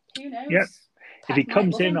 Yeah. If he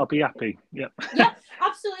comes in, I'll be happy. Yeah. Yeah,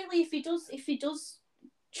 absolutely. If he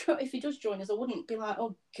does join us, I wouldn't be like,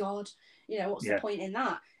 oh God, what's the point in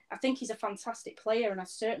that? I think he's a fantastic player, and I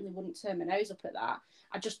certainly wouldn't turn my nose up at that.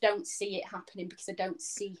 I just don't see it happening because I don't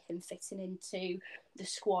see him fitting into the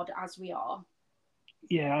squad as we are.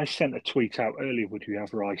 Yeah, I sent a tweet out earlier, would we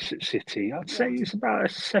have Rice at City? I'd say it's about a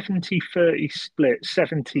 70-30 split.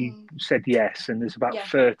 70 said yes, and there's about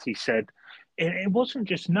 30 said, it wasn't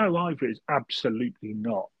just no either, it's absolutely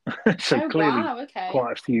not. So clearly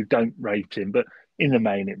quite a few don't rate him, but in the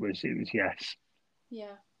main it was yes.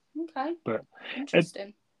 Yeah, okay. But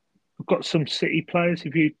interesting. I've got some City players. Do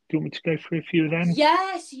you want me to go through a few of them?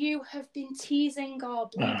 Yes, you have been teasing our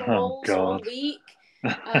blue balls all week.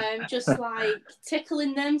 Just like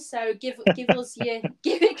tickling them. So give us your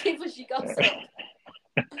gossip.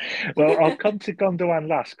 Well, I'll come to Gundogan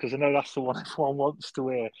last because I know that's the one everyone wants to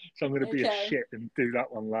hear. So I'm going to be a shit and do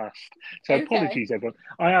that one last. So apologies, everyone.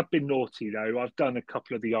 I have been naughty though. I've done a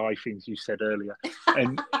couple of the eye things you said earlier,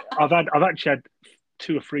 and I've actually had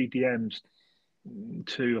 2 or 3 DMs,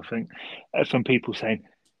 2 I think, from people saying,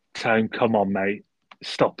 "Tone, come on, mate.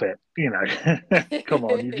 Stop it, come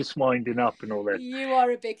on, you're just winding up and all that." You are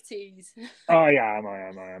a big tease. I am.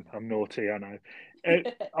 I'm naughty, I know.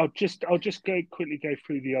 I'll just quickly go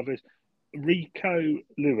through the others. Rico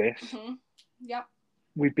Lewis. Mm-hmm. Yep.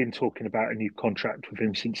 We've been talking about a new contract with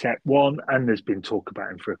him since Ep1, and there's been talk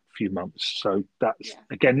about him for a few months. So that's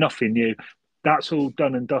again nothing new. That's all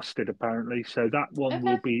done and dusted apparently. So that one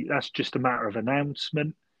will be. That's just a matter of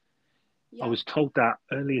announcement. Yep. I was told that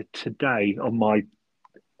earlier today on my.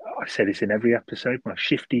 I said it's in every episode, my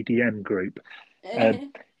Shifty DM group.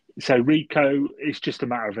 So Rico, it's just a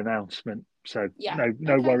matter of announcement. So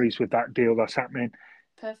no worries with that deal that's happening.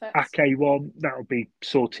 Perfect. Ake one, that'll be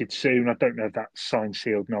sorted soon. I don't know if that's signed,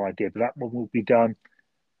 sealed, no idea, but that one will be done.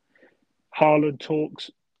 Haaland talks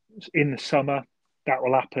in the summer. That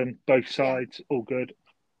will happen. Both sides, all good.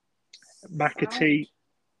 McAtee,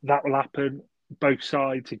 that will happen. Both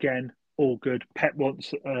sides again. All good. Pep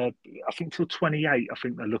wants, I think, till 28. I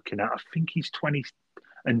think they're looking at. I think he's 20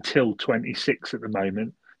 until 26 at the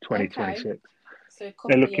moment. 2026. Okay. So a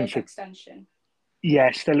couple of years extension.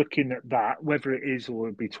 Yes, they're looking at that. Whether it is or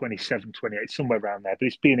it'll be 27, 28, somewhere around there. But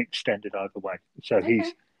it's being extended either way. So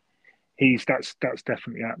that's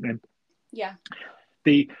definitely happening. Yeah.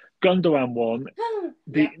 The Gundogan one.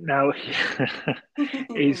 Now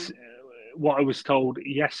is what I was told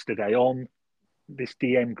yesterday on this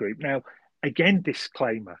DM group. Now, again,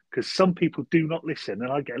 disclaimer, because some people do not listen,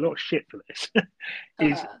 and I get a lot of shit for this,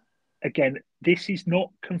 again, this is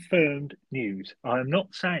not confirmed news. I am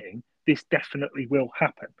not saying this definitely will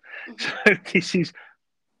happen. Mm-hmm. So this is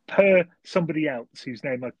per somebody else whose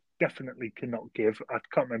name I definitely cannot give. I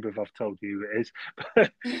can't remember if I've told you who it is,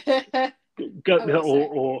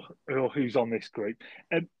 or who's on this group.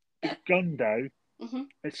 Gundo, mm-hmm.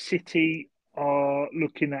 City are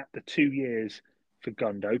looking at the 2 years for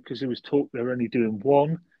Gundo because there was talk they're only doing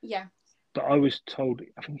one. Yeah. But I was told,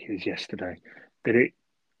 I think it was yesterday, that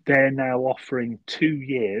they're now offering 2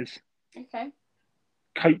 years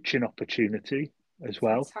coaching opportunity as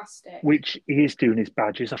well. Fantastic. Which he is doing his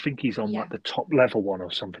badges. I think he's on like the top level one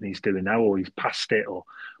or something he's doing now, or he's past it or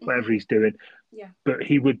whatever he's doing. Yeah. But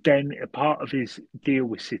he would then, a part of his deal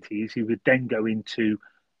with City is he would then go into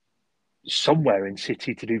somewhere in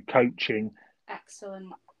City to do coaching.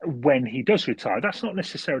 Excellent. When he does retire. That's not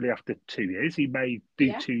necessarily after 2 years. He may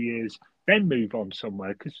do 2 years, then move on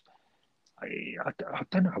somewhere because I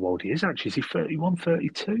don't know how old he is actually. Is he 31,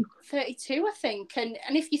 32? 32, I think. And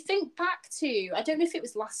if you think back to, I don't know if it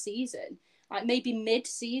was last season, like maybe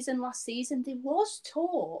mid-season last season, there was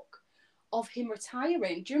talk of him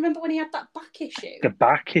retiring. Do you remember when he had that back issue? The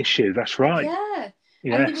back issue, that's right. Yeah.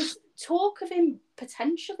 Yes. And there was talk of him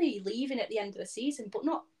potentially leaving at the end of the season, but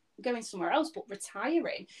not going somewhere else, but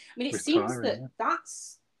retiring. I mean, it seems that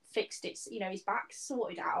that's fixed. It's, his back's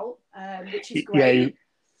sorted out, which is great.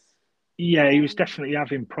 Yeah, he was definitely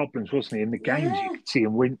having problems, wasn't he? In the games, you could see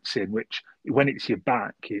him wincing, which when it's your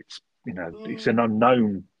back, it's, it's an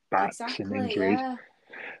unknown backs and injuries. Yeah.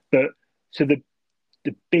 But so the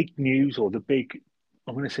big news or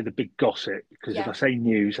I'm going to say the big gossip, because if I say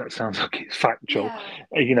news, that sounds like it's factual,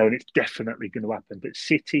 and it's definitely going to happen. But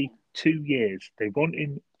City, 2 years, they want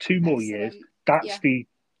him 2 more years. That's the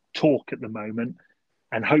talk at the moment,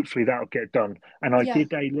 and hopefully that'll get done. And I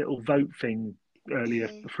did a little vote thing earlier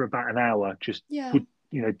for about an hour. Just would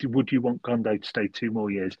you want Gundo to stay 2 more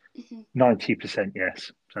years? 90%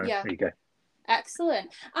 yes. So there you go. Excellent.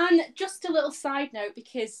 And just a little side note,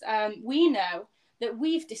 because we know that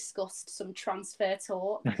we've discussed some transfer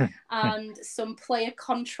talk and some player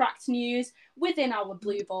contract news within our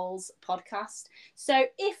Blue Balls podcast. So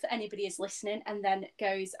if anybody is listening and then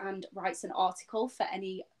goes and writes an article for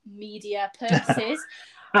any media purposes,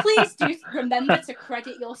 please do remember to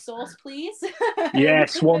credit your source, please.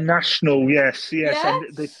 Yes, One National, yes. Yeah?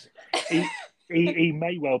 And he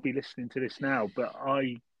may well be listening to this now, but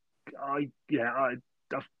I've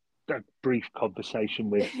a brief conversation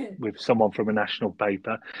with someone from a national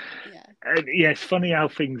paper. And it's funny how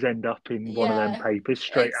things end up in one of them papers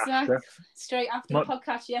straight after the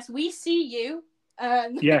podcast. Yes, we see you.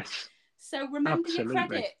 Yes. So remember your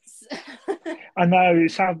credits. I know,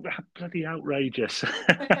 it's bloody outrageous.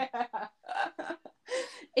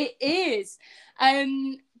 It is.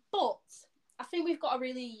 But I think we've got a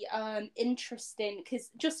really interesting,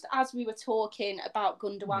 because just as we were talking about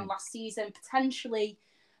Gundogan last season, potentially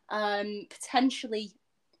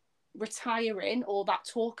retiring, or that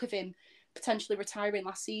talk of him potentially retiring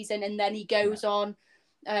last season, and then he goes on.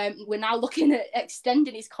 We're now looking at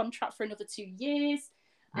extending his contract for another 2 years.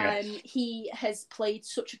 Yes. He has played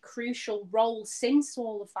such a crucial role since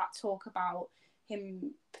all of that talk about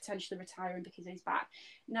him potentially retiring because he's back.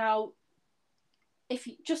 Now, if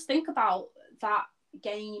you just think about that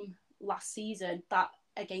game last season, that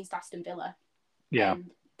against Aston Villa,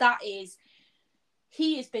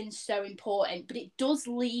 he has been so important, but it does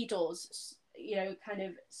lead us, kind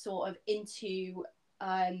of sort of into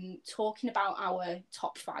talking about our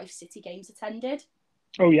top 5 City games attended.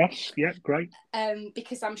 Oh, yes. Yeah, great.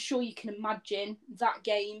 Because I'm sure you can imagine that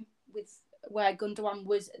game where Gundogan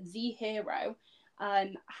was the hero,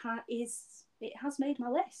 it has made my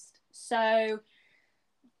list. So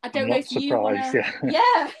I don't know if you want to...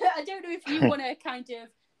 I don't know if you want to kind of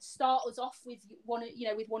start us off with one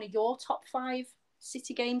of your top 5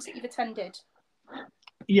 City games that you've attended.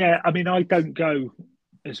 Yeah, I mean, I don't go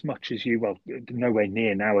as much as you, well, nowhere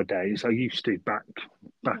near nowadays. I used to back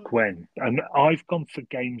when, and I've gone for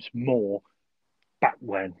games more back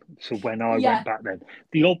when. So when I went back then,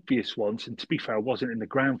 the obvious ones, and to be fair, I wasn't in the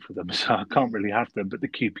ground for them, so I can't really have them. But the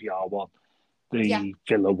QPR one, the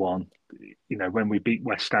Villa one, when we beat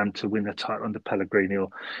West Ham to win the title under Pellegrini, or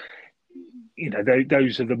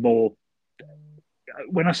those are the more.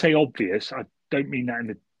 When I say obvious, I don't mean that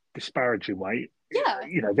in a disparaging way. Yeah.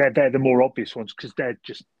 They're the more obvious ones because they're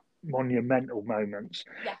just monumental moments.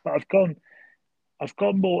 Yeah. But I've gone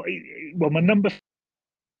more. Well, my number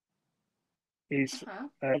is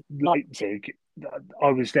Leipzig.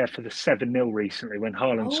 I was there for the 7-0 recently when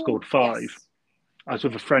Haaland scored 5. Yes. I was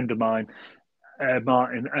with a friend of mine,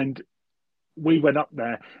 Martin, and we went up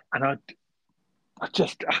there, and I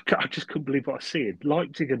just couldn't believe what I see.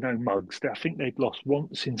 Leipzig are no mugs. I think they'd lost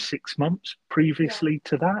once in 6 months previously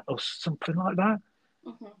to that, or something like that.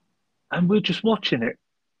 Mm-hmm. And we're just watching it,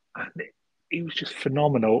 and it was just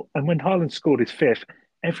phenomenal. And when Haaland scored his fifth,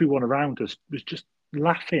 everyone around us was just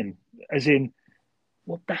laughing, as in,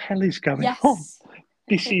 what the hell is going on? Yes.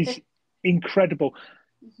 This is incredible.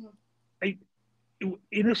 Mm-hmm.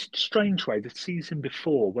 In a strange way, the season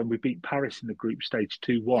before, when we beat Paris in the group stage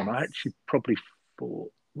 2-1, I actually probably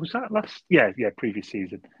thought, was that last? Yeah, previous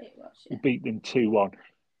season. It was, we beat them 2-1.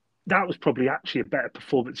 That was probably actually a better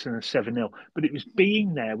performance than a 7-0. But it was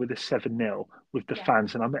being there with a 7-0 with the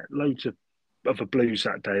fans, and I met loads of other Blues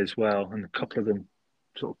that day as well, and a couple of them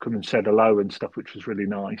sort of come and said hello and stuff, which was really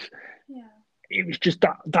nice. Yeah. It was just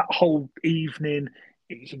that whole evening.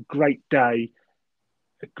 It was a great day,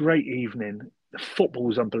 a great evening. The football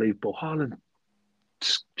was unbelievable. Haaland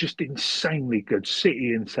just insanely good.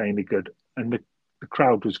 City insanely good, and the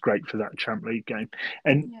crowd was great for that Champions League game.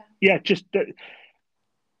 And just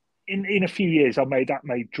in a few years, that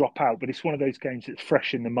may drop out, but it's one of those games that's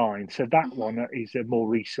fresh in the mind. So that one is a more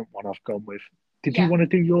recent one I've gone with. Did you want to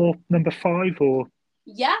do your number 5 or?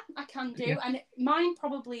 Yeah, I can do. And mine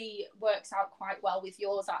probably works out quite well with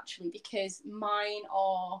yours, actually, because mine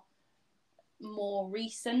are more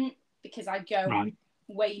recent, because I go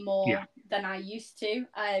way more than I used to.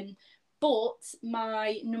 But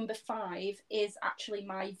my number 5 is actually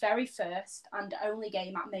my very first and only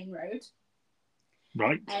game at Main Road.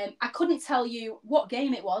 Right. I couldn't tell you what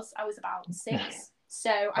game it was. I was about 6, so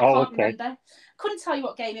I can't remember. Couldn't tell you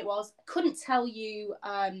what game it was. Couldn't tell you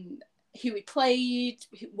who we played,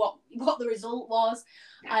 what the result was.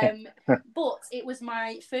 But it was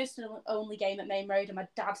my first and only game at Main Road, and my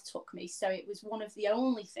dad took me. So it was one of the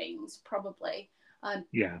only things, probably,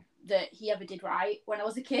 that he ever did right when I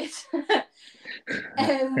was a kid. So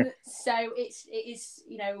it is,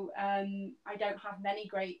 I don't have many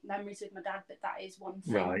great memories with my dad, but that is one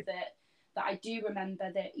thing that I do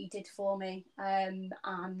remember that he did for me. And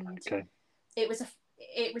it was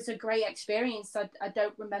a great experience. I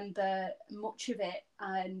don't remember much of it,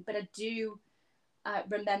 but I do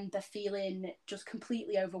remember feeling just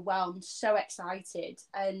completely overwhelmed, so excited,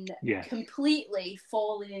 and completely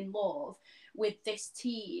falling in love with this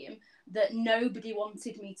team that nobody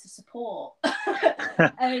wanted me to support,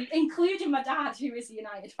 including my dad, who is a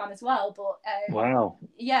United fan as well. But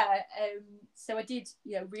so I did,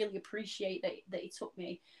 really appreciate that he took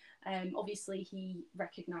me. Obviously, he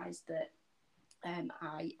recognised that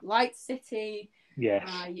I liked City. Yes.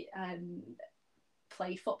 I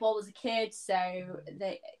played football as a kid, so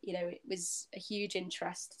that it was a huge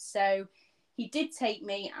interest. So he did take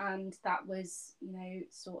me, and that was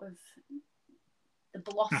sort of the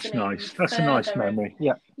blossoming. That's a nice memory.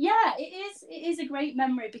 Yeah, it is a great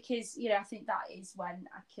memory, because I think that is when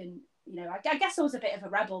I can, I guess I was a bit of a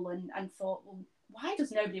rebel and thought, well, why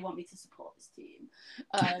does nobody want me to support this team?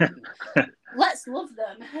 Let's love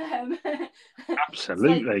them.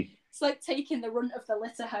 Absolutely. It's like taking the runt of the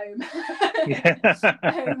litter home.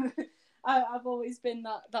 I've always been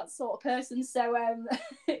that sort of person. So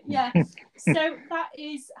so that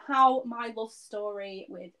is how my love story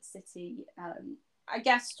with City, I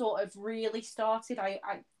guess, sort of really started.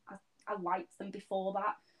 I liked them before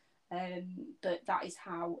that, but that is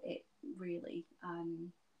how it really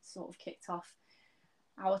sort of kicked off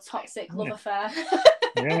our toxic love affair.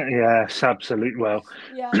 Yes, absolutely. Well,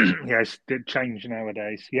 yes, it changed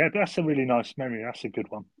nowadays. Yeah, but that's a really nice memory. That's a good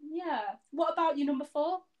one. Yeah. What about your number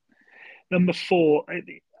 4? Number 4,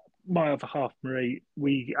 my other half, Marie,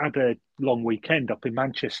 we had a long weekend up in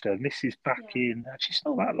Manchester, and this is back in, actually, it's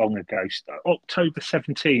not that long ago, October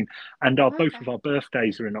 17, and both of our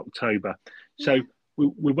birthdays are in October. So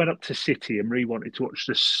we went up to City, and Marie wanted to watch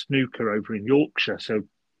the snooker over in Yorkshire. So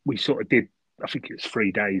we sort of did, I think it was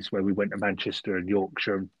 3 days where we went to Manchester and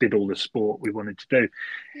Yorkshire and did all the sport we wanted to do.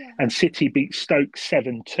 Yeah. And City beat Stoke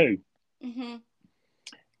 7-2. Mm-hmm.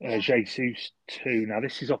 Jesus 2. Now,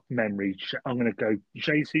 this is off memory. I'm going to go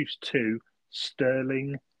Jesus 2,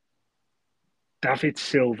 Sterling, David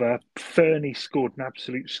Silva, Fernie scored an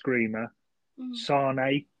absolute screamer.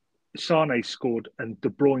 Sane scored, and De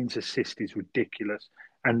Bruyne's assist is ridiculous.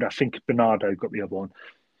 And I think Bernardo got the other one.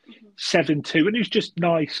 7-2. And it was just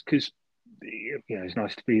nice because, it's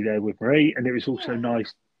nice to be there with Marie. And it was also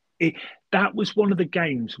nice. That was one of the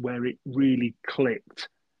games where it really clicked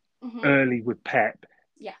early with Pep.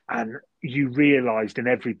 Yeah. And you realised, and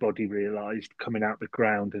everybody realised coming out the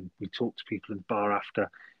ground, and we talked to people in the bar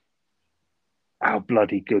after, how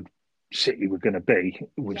bloody good City were going to be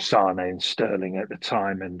with Sane and Sterling at the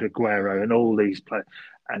time, and Aguero and all these players.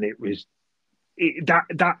 And it was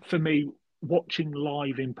that for me watching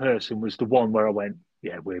live in person was the one where I went,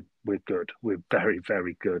 yeah, we're good. We're very,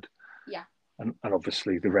 very good. Yeah. And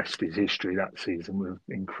obviously the rest is history. That season was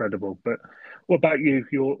incredible. But what about you?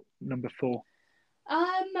 Your number 4?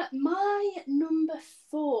 My number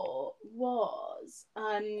 4 was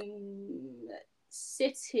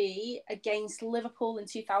City against Liverpool in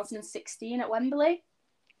 2016 at Wembley.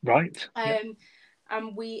 Right. And I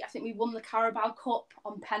think we won the Carabao Cup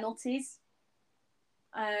on penalties.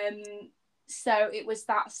 So it was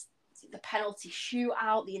the penalty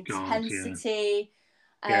shootout, the intensity.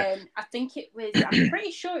 God, yeah. I think it was, I'm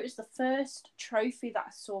pretty sure it was the first trophy that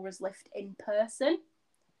I saw us lift in person.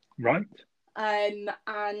 Right. And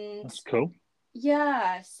that's cool.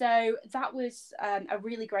 Yeah, so that was a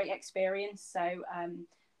really great experience. So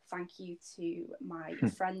thank you to my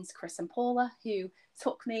friends Chris and Paula who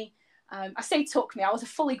took me. I say took me, I was a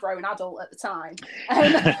fully grown adult at the time.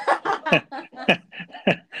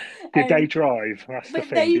 Did they drive? That's the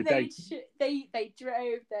thing. They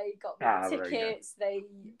drove, they got me the tickets, they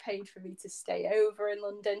paid for me to stay over in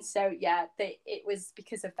London. So yeah, it was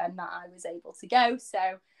because of them that I was able to go.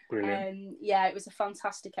 So yeah, it was a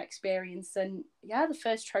fantastic experience, and yeah, the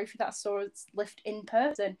first trophy that I saw us lift in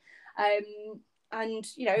person. And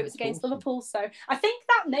you know, it was against Liverpool, so I think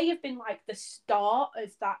that may have been like the start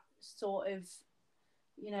of that sort of,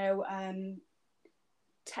 you know,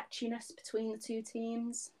 tetchiness between the two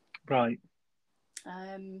teams. Right.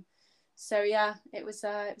 So yeah, it was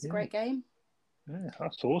a great game. Yeah,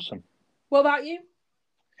 that's awesome. What about you?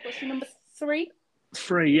 What's your number 3?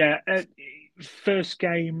 3, yeah. First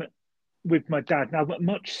game with my dad. Now,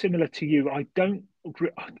 much similar to you, I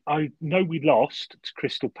know we lost to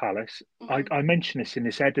Crystal Palace. Mm-hmm. I mentioned this in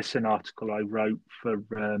this Edison article I wrote for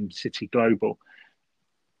City Global.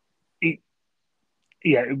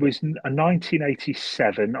 It was a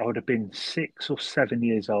 1987. I would have been 6 or 7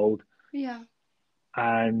 years old. Yeah.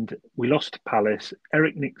 And we lost to Palace.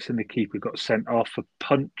 Eric Nixon, the keeper, got sent off for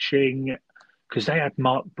punching because they had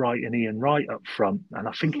Mark Bright and Ian Wright up front. And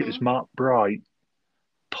I think it was Mark Bright,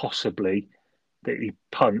 possibly, that he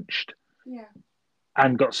punched. Yeah.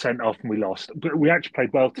 And got sent off, and we lost. But we actually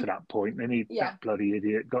played well to that point. Then that bloody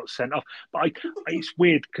idiot got sent off. But it's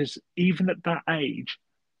weird because even at that age,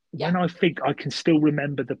 when I think I can still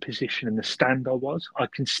remember the position and the stand I was, I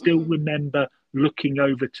can still remember looking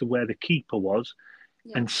over to where the keeper was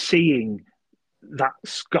and seeing that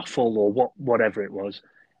scuffle or whatever it was.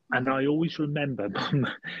 And I always remember,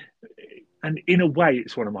 and in a way,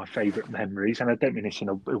 it's one of my favourite memories. And I don't mean this in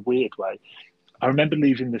a weird way. I remember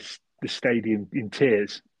leaving the stadium in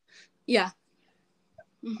tears. Yeah.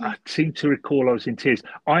 Mm-hmm. I seem to recall I was in tears.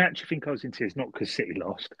 I actually think I was in tears, not because City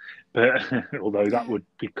lost, but although that would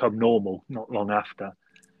become normal not long after.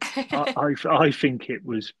 I think it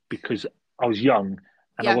was because I was young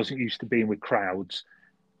and I wasn't used to being with crowds.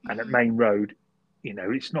 And at Main Road, you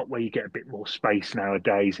know, it's not where you get a bit more space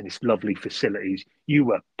nowadays and it's lovely facilities. You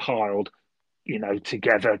were piled, you know,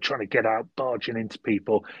 together, trying to get out, barging into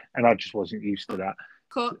people. And I just wasn't used to that.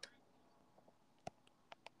 Cut.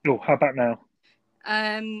 Oh, how about now?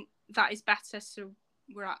 That is better. So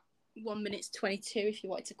we're at 1 minute 22 if you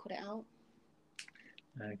wanted to cut it out.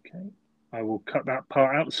 Okay. I will cut that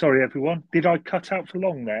part out. Sorry, everyone. Did I cut out for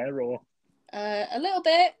long there or? A little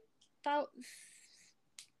bit. About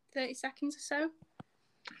 30 seconds or so.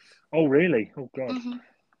 Oh, really? Oh, God. Mm-hmm.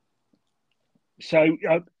 So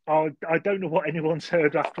I don't know what anyone's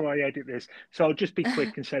heard after I edit this. So I'll just be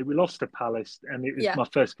quick and say we lost to Palace and it was my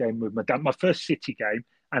first game with my dad, my first City game,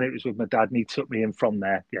 and it was with my dad and he took me in from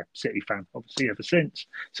there. Yeah, City fan, obviously, ever since.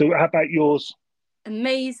 So how about yours?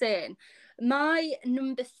 Amazing. My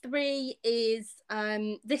number 3 is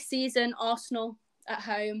this season, Arsenal at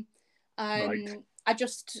home. Right.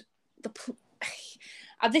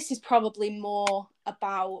 This is probably more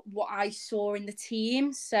about what I saw in the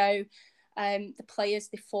team. So the players,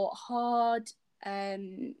 they fought hard.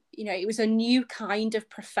 You know, it was a new kind of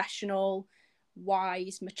professional,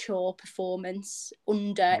 wise, mature performance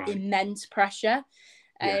under immense pressure.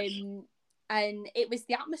 And it was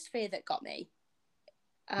the atmosphere that got me.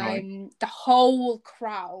 The whole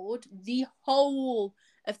crowd, the whole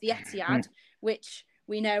of the Etihad, which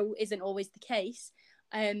we know isn't always the case,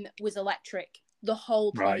 was electric. The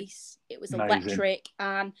whole place, it was electric,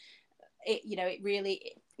 and it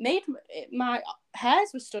really made my hairs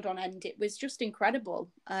were stood on end. It was just incredible,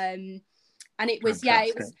 and it was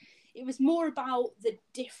it was more about the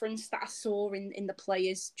difference that I saw in the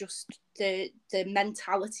players, just the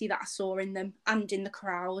mentality that I saw in them and in the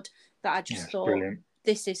crowd, that I just thought brilliant.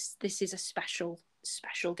 This is a special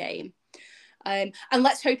game, and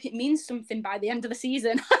let's hope it means something by the end of the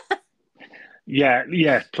season.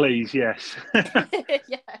 Yeah, please, yes.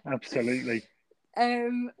 Yeah. Absolutely.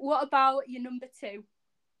 What about your number two?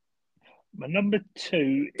 My number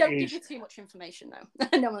two Don't is... give me too much information, though.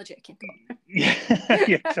 No, I'm joking. Yes,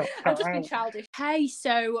 I'm just being childish. Hey,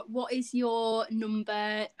 so what is your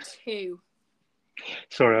number two?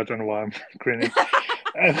 Sorry, I don't know why I'm grinning.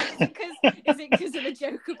 Is it because of the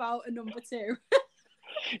joke about a number two?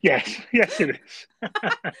 Yes, it is.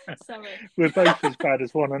 Sorry. We're both as bad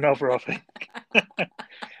as one another, I think.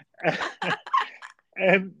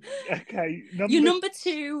 Okay, your number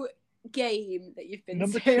two game that you've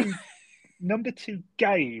been to. Number two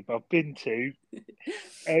game I've been to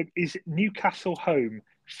is Newcastle home,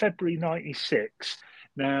 February '96.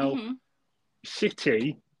 Now,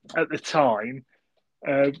 City at the time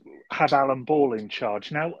had Alan Ball in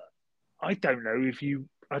charge. Now, I don't know if you...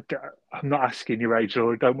 I'm not asking your age,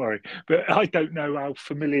 Laura, don't worry. But I don't know how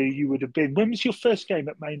familiar you would have been. When was your first game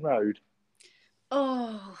at Main Road?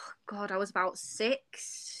 Oh, God, I was about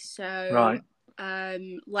 6. So, right.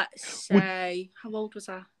 Let's say, how old was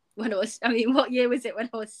I when I was... I mean, what year was it when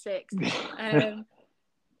I was 6?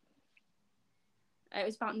 It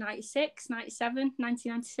was about 96, 97,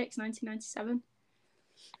 1996, 1997.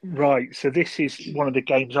 Right, so this is one of the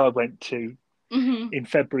games I went to in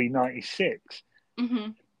February '96.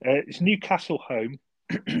 It's Newcastle home,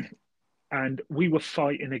 and we were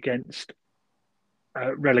fighting against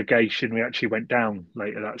relegation. We actually went down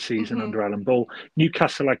later that season under Alan Ball.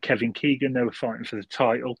 Newcastle had Kevin Keegan. They were fighting for the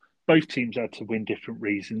title. Both teams had to win different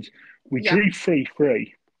reasons. We drew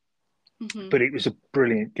 3-3, but it was a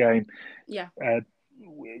brilliant game. Yeah.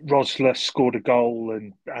 Rosler scored a goal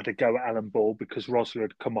and had a go at Alan Ball because Rosler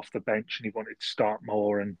had come off the bench and he wanted to start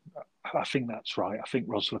more. And I think that's right. I think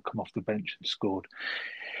Rosler come off the bench and scored.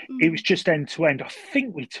 It was just end to end. I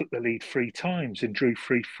think we took the lead 3 times and drew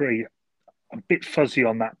 3-3. I'm a bit fuzzy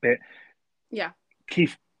on that bit. Yeah.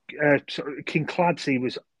 Kincladze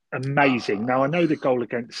was amazing. Now, I know the goal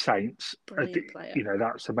against Saints,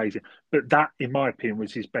 that's amazing. But that, in my opinion,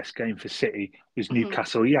 was his best game for City, was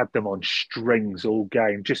Newcastle. He had them on strings all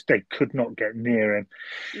game. Just they could not get near him.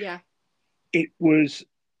 Yeah. It was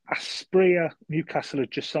Asprilla. Newcastle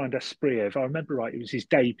had just signed Asprilla. If I remember right, it was his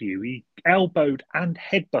debut. He elbowed and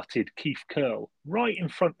headbutted Keith Curle right in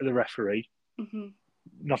front of the referee.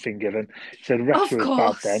 Nothing given. So the referee was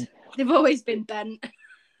bad then. They've always been bent.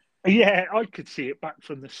 Yeah, I could see it back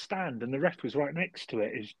from the stand, and the ref was right next to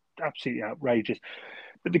it. It's absolutely outrageous.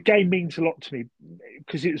 But the game means a lot to me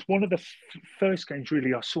because it was one of the first games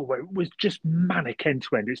really I saw where it was just manic end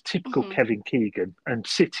to end. It's typical Kevin Keegan and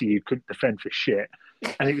City who couldn't defend for shit,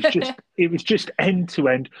 and it was just end to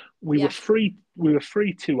end. We were 3-2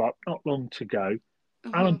 up, not long to go.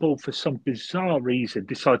 Alan Ball, for some bizarre reason,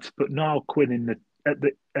 decided to put Niall Quinn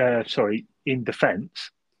in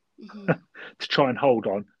defence to try and hold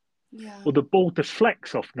on. Yeah. Well, the ball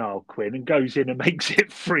deflects off Niall Quinn and goes in and makes it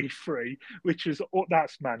 3-3, which was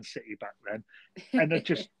that's Man City back then. And it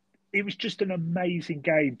was just an amazing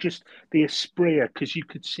game. Just the Asprilla, because you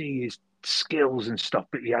could see his skills and stuff,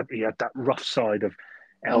 but he had that rough side of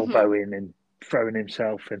elbowing and throwing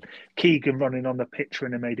himself, and Keegan running on the pitch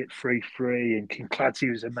when they made it 3-3, and Kincladze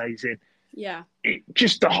was amazing. Yeah.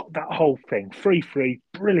 That whole thing, 3-3,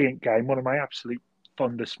 brilliant game, one of my absolute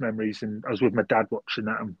fondest memories, and I was with my dad watching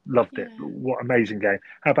that and loved it. What amazing game.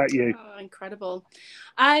 How about you? Oh, incredible.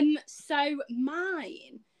 So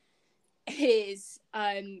mine is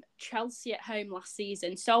Chelsea at home last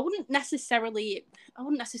season. So I wouldn't necessarily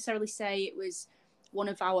say it was one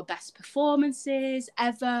of our best performances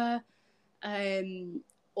ever,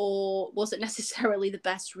 or was it necessarily the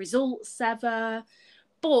best results ever,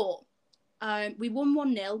 but we won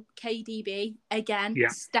 1-0, KDB, again,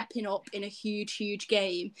 stepping up in a huge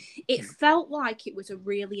game. It felt like it was a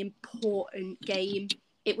really important game.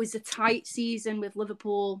 It was a tight season with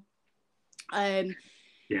Liverpool.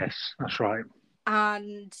 Yes, that's right.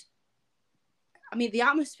 And, I mean, the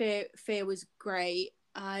atmosphere was great.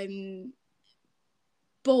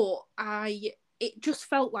 But it just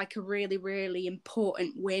felt like a really, really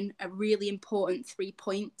important win, a really important 3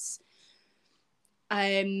 points.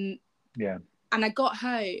 Yeah. And I got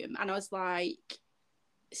home and I was like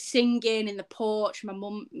singing in the porch. My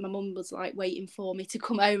mum was like waiting for me to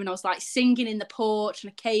come home, and I was like singing in the porch,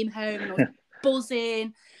 and I came home and I was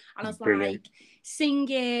buzzing, and I was like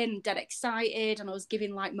singing, dead excited, and I was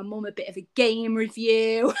giving like my mum a bit of a game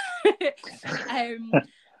review. 10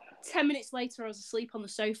 minutes later, I was asleep on the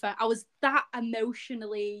sofa. I was that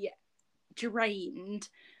emotionally drained.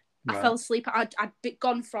 I fell asleep. I'd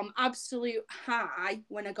gone from absolute high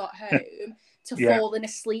when I got home to falling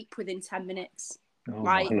asleep within 10 minutes. Oh,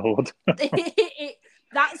 my Lord.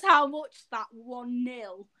 That's how much that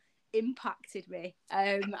 1-0 impacted me.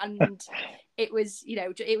 And it was,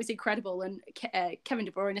 it was incredible. And Kevin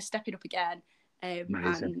De Bruyne is stepping up again.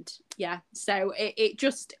 And yeah, so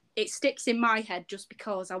it sticks in my head just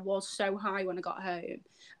because I was so high when I got home.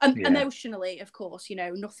 Emotionally, of course,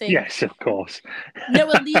 nothing. Yes, of course. No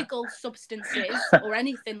illegal substances or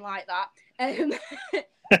anything like that.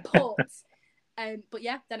 But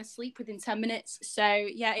yeah, then asleep within 10 minutes. So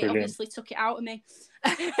yeah, it obviously took it out of me.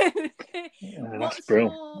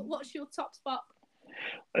 What's your top spot?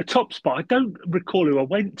 A top spot. I don't recall who I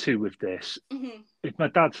went to with this. Mm-hmm. If my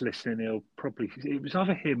dad's listening, it was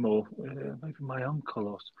either him or maybe my uncle.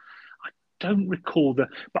 Or I don't recall but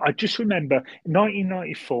I just remember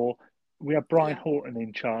 1994. We had Brian Horton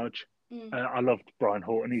in charge. I loved Brian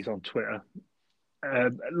Horton. He's on Twitter.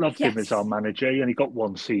 Loved him as our manager. He only got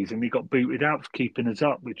one season. He got booted out for keeping us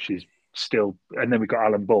up, which is still. And then we got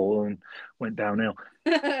Alan Ball and went downhill.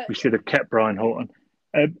 We should have kept Brian Horton.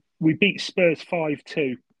 We beat Spurs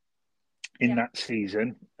 5-2 in that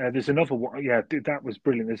season. There's another one. Yeah, that was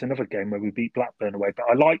brilliant. There's another game where we beat Blackburn away. But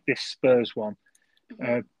I like this Spurs one.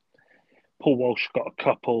 Paul Walsh got a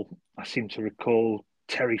couple. I seem to recall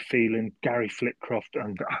Terry Phelan, Gary Flitcroft,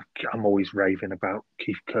 and I'm always raving about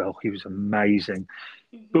Keith Curl. He was amazing.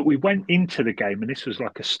 But we went into the game, and this was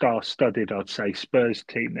like a star-studded, I'd say, Spurs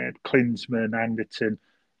team. They had Klinsmann, Anderton,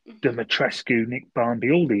 Dimitrescu, Nick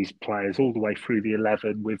Barmby, all these players all the way through the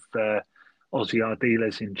 11 with Ozzy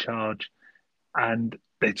Ardiles in charge. And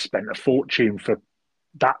they'd spent a fortune for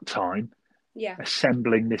that time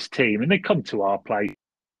assembling this team. And they come to our place.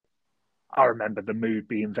 I remember the mood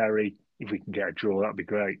being very, if we can get a draw, that'd be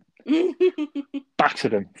great.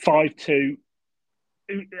 Battered them 5-2.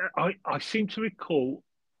 I seem to recall,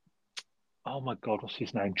 oh my God, what's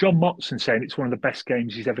his name? John Motson saying it's one of the best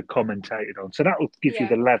games he's ever commentated on. So that will give you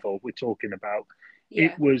the level we're talking about.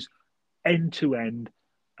 It was end to end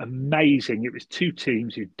amazing. It was two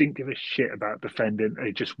teams who didn't give a shit about defending.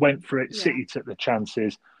 They just went for it. City took the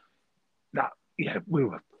chances. We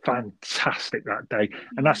were fantastic that day.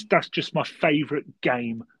 And that's just my favourite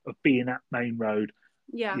game of being at Main Road.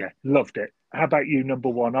 Yeah, loved it. How about you, number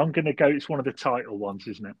one? I'm going to go, it's one of the title ones,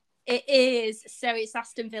 isn't it? It is. So it's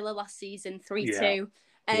Aston Villa last season, 3-2.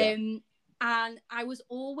 And I was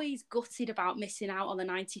always gutted about missing out on the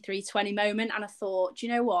 93-20 moment. And I thought, do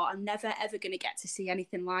you know what? I'm never, ever going to get to see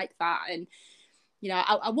anything like that. And,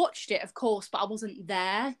 I watched it, of course, but I wasn't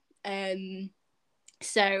there.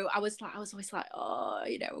 So I was always like, oh,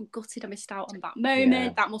 I'm gutted I missed out on that moment.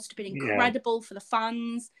 Yeah. That must have been incredible for the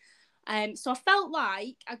fans. So I felt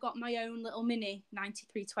like I got my own little mini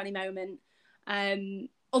 93-20 moment.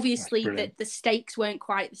 Obviously the stakes weren't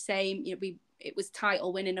quite the same. It was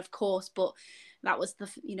title winning, of course, but that was the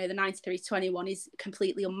 93-20 one is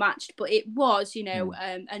completely unmatched. But it was,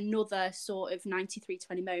 another sort of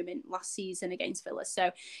 93-20 moment last season against Villa. So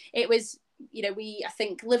it was, I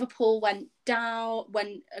think Liverpool went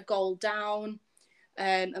a goal down,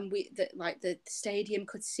 and the stadium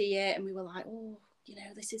could see it, and we were like, oh,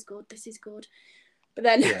 this is good. But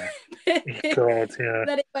then, then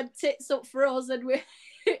it went tits up for us, and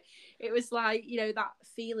it was like, that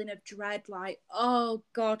feeling of dread, like, oh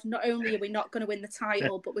God, not only are we not going to win the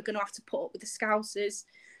title, but we're going to have to put up with the Scousers,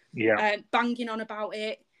 banging on about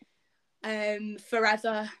it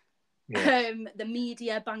forever. The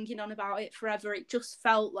media banging on about it forever. It just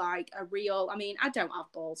felt like a real, I don't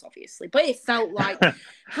have balls, obviously, but it felt like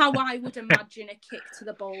how I would imagine a kick to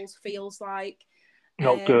the balls feels like.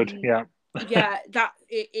 Not good, that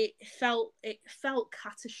it felt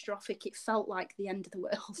catastrophic. It felt like the end of the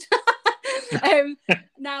world.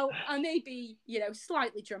 Now I may be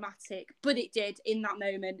slightly dramatic, but it did in that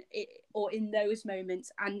moment, or in those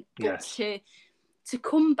moments, and to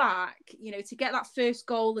come back, to get that first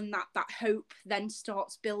goal, and that hope then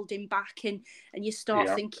starts building back, and you start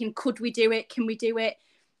thinking, could we do it? Can we do it?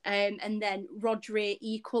 And then Rodri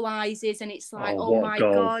equalises, and it's like, oh my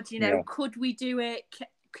God, could we do it?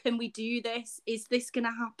 Can we do this? Is this going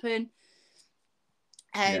to happen?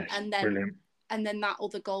 And then brilliant. And then that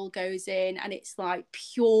other goal goes in, and it's like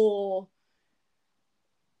pure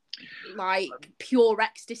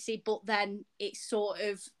ecstasy. But then it's sort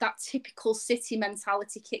of that typical City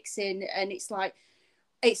mentality kicks in, and it's like,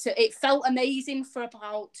 it felt amazing for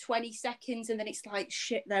about 20 seconds, and then it's like,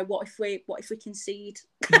 shit, no, what if we concede?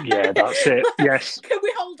 Yeah, that's it. Yes. Can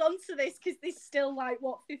we hold on to this? Because there's still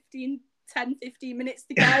 15 minutes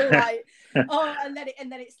to go. Like, and then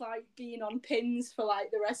it's like being on pins for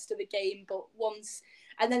like the rest of the game. But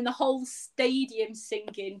and then the whole stadium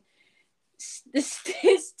singing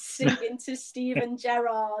singing to Steven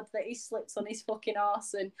Gerrard that he slips on his fucking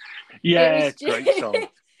arse, and great song.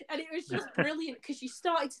 And it was just brilliant because you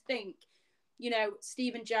started to think,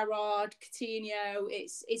 Steven Gerrard, Coutinho,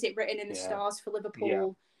 is it written in the stars for Liverpool? Yeah.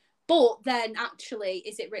 But then actually,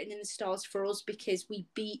 is it written in the stars for us because we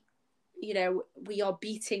are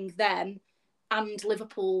beating them and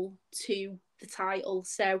Liverpool to the title.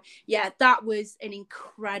 So yeah, that was an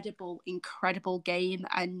incredible game.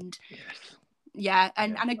 And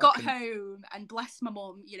and I got home, and bless my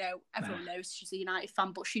mum, everyone knows she's a United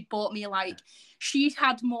fan, but she'd bought me she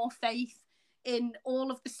had more faith in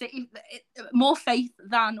all of the City, more faith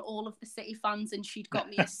than all of the City fans, and she'd got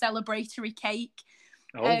me a celebratory cake.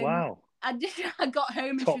 Wow. I got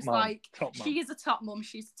home and she was like, she is a top mum.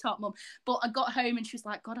 She's a top mum. But I got home and she was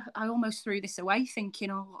like, God, I almost threw this away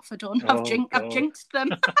thinking, what have I done? I've jinxed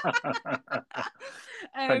them.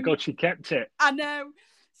 Thank God she kept it. I know.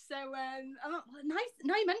 So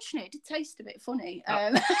now you mention it, it did taste a bit funny.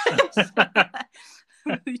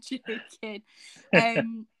 Joking.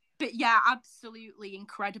 But yeah, absolutely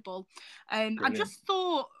incredible. I just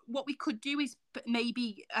thought what we could do is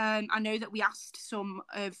maybe, I know that we asked some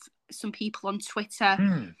people on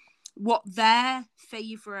Twitter what their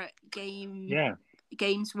favourite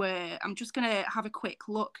games were. I'm just going to have a quick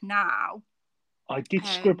look now. I did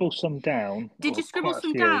scribble some down. Did you scribble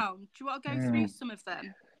some down? Do you want to go through some of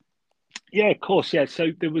them? Yeah, of course, yeah. So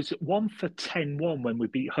there was one for 10-1 when we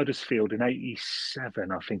beat Huddersfield in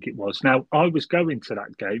 87, I think it was. Now, I was going to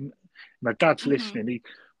that game. My dad's listening.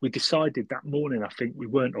 We decided that morning, I think we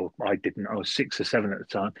weren't, or I didn't, I was 6 or 7 at the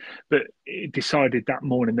time, but it decided that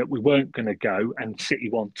morning that we weren't going to go, and City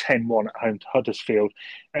won 10-1 at home to Huddersfield.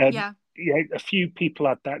 Yeah, a few people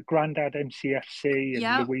had that. Grandad MCFC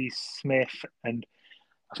and Louise Smith, and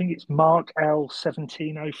I think it's Mark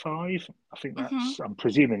L1705. I think that's, I'm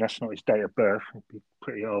presuming that's not his date of birth. It'd be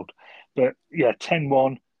pretty old. But yeah,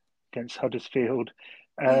 10-1 against Huddersfield.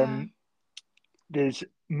 There's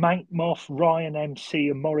Mank Moth, Ryan MC,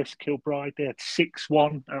 and Morris Kilbride. They had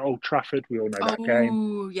 6-1 at Old Trafford. We all know that game.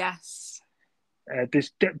 Oh, yes.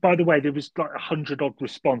 There's, by the way, there was like 100 odd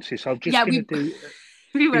responses. So I'm just going to do.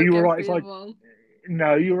 We won't you go all right through if them all.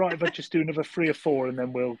 No, you're right if I just do another 3 or 4, and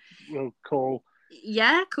then we'll call.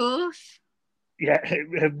 Yeah, of course. Yeah,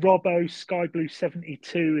 Robbo, Sky Blue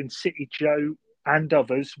 72, and City Joe and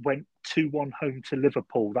others went 2-1 home to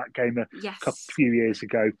Liverpool. That game a few years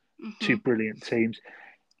ago. 2 brilliant teams.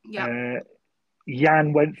 Yeah.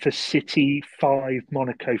 Jan went for City 5,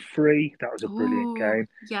 Monaco 3. That was a brilliant game.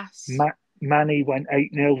 Yes. Manny went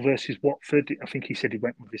 8-0 versus Watford. I think he said he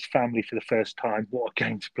went with his family for the first time. What a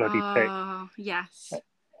game to bloody pick. Yes.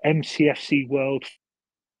 MCFC World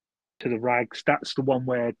to the Rags. That's the one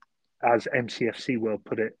where, as MCFC World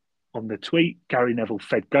put it on the tweet, Gary Neville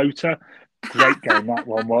fed Gota. Great game that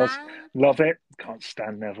one was. Love it. Can't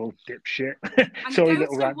stand Neville, dipshit. Sorry,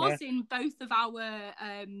 little rant there. Was in both of our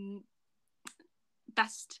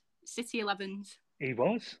best City 11s. He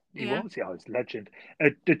was. He was legend.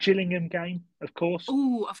 The Gillingham game, of course.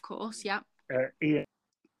 Oh, of course, yeah. Ian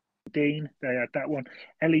Dean, they had that one.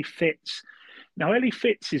 Ellie Fitz. Now, Ellie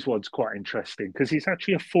Fitz's one's quite interesting because it's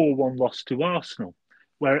actually a 4-1 loss to Arsenal,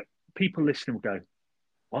 where people listening will go,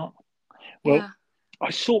 what? Well, I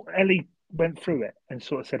saw Ellie went through it and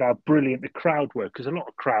sort of said how brilliant the crowd were, because a lot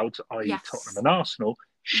of crowds, i.e. Tottenham and Arsenal,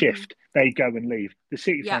 shift. They go and leave. The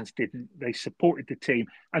City fans didn't. They supported the team,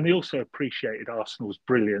 and they also appreciated Arsenal's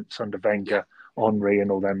brilliance under Wenger, Henry, and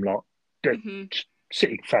all them lot.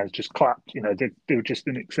 City fans just clapped. They were just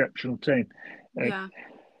an exceptional team.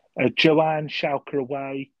 Joanne Schalke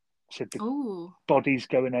away said the bodies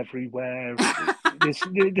going everywhere.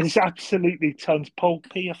 there's absolutely tons. Paul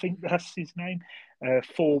P, I think that's his name.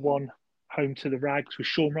 4-1 home to the Rags with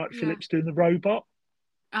Sean Wright Phillips doing the robot.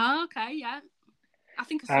 Oh, okay, yeah. I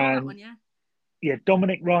think I saw that one, yeah. Yeah,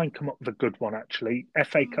 Dominic Ryan come up with a good one, actually.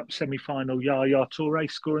 FA Cup semi-final, Yaya Toure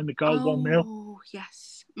scoring the goal, 1-0. Oh,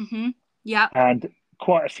 yes. Yeah. And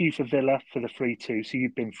quite a few for Villa for the 3-2. So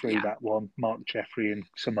you've been through that one, Mark Jeffrey and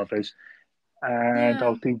some others. And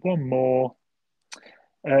I'll do one more.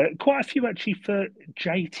 Quite a few, actually, for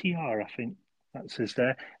JTR, I think that says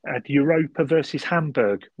there. Europa versus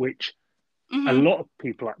Hamburg, which a lot of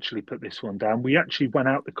people actually put this one down. We actually went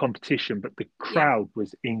out the competition, but the crowd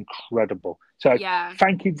was incredible. So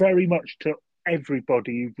thank you very much to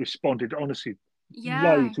everybody who responded. Honestly,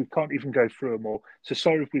 loads. We can't even go through them all. So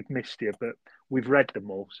sorry if we've missed you, but we've read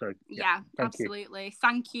them all. So absolutely.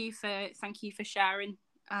 Thank you for sharing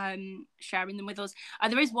sharing them with us.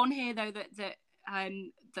 There is one here though that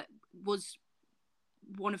was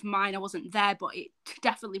one of mine. I wasn't there, but it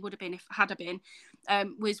definitely would have been if had I been.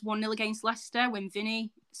 Was 1-0 against Leicester when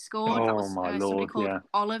Vinny scored. That was my somebody Lord, called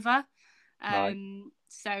Oliver. Right.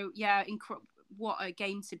 So yeah, what a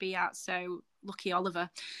game to be at. So lucky Oliver.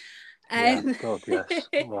 God, yes.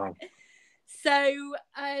 Wow. So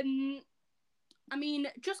I mean,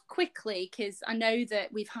 just quickly, because I know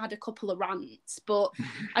that we've had a couple of rants, but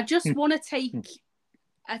I just want to take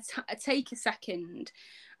a second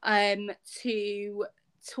to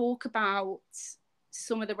talk about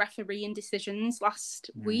some of the refereeing decisions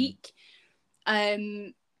last week.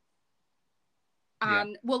 And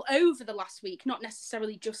well, over the last week, not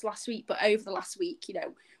necessarily just last week, but over the last week, you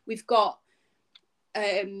know, we've got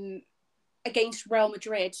against Real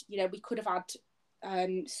Madrid, you know, we could have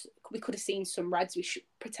seen some reds. We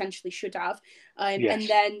potentially should have. And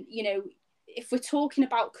then, you know, if we're talking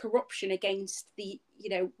about corruption against the, you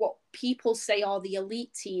know, what people say are the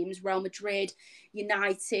elite teams, Real Madrid,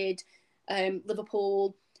 United,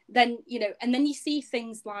 Liverpool, then, you know, and then you see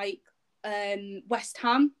things like West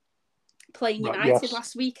Ham playing United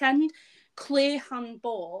last weekend, clear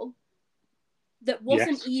handball that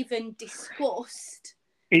wasn't even discussed.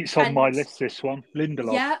 It's on my list, this one.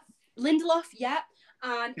 Lindelof. Yeah, Lindelof, yeah.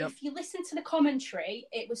 And if you listen to the commentary,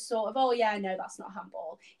 it was sort of, oh, yeah, no, that's not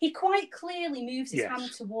handball. He quite clearly moves his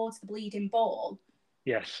hand towards the bleeding ball.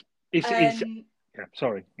 Yes.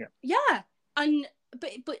 Sorry. Yeah. Yeah. And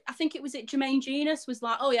but I think it was Jermaine Genius was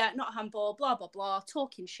like, oh, yeah, not handball, blah, blah, blah,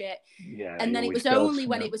 talking shit. Yeah. And then it was only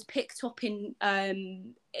when it was picked up in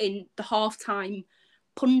the halftime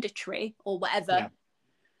punditry or whatever.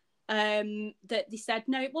 That they said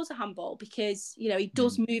no, it was a handball because, you know, he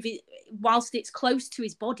does move it whilst it's close to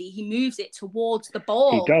his body. He moves it towards the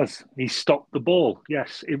ball. He does. He stopped the ball.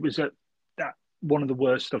 Yes, it was that one of the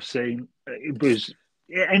worst I've seen. It was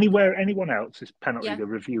anyone else is penalty. They're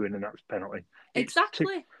reviewing, and that's penalty.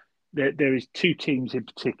 Exactly. There is two teams in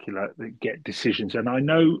particular that get decisions, and I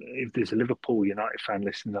know if there's a Liverpool United fan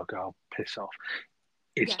listening, they'll go, "Oh, piss off."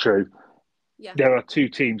 It's true. Yeah. There are two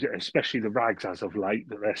teams, especially the Rags as of late,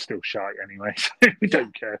 that they're still shy anyway. So we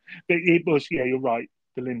don't care. But it was, you're right,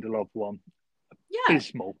 the Lindelof one. Yeah.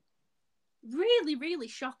 Abysmal. Really, really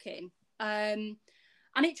shocking. And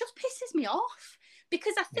it just pisses me off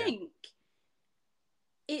because I think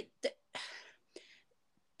it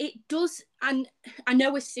does. And I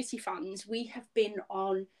know as City fans, we have been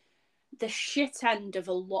on the shit end of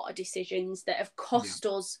a lot of decisions that have cost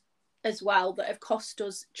us as well, that have cost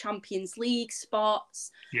us Champions League spots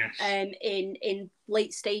in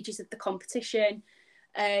late stages of the competition.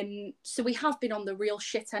 So we have been on the real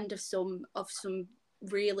shit end of some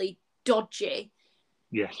really dodgy,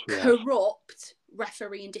 corrupt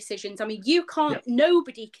refereeing decisions. I mean, you can't,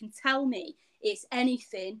 nobody can tell me it's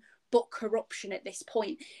anything but corruption at this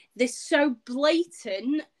point. There's so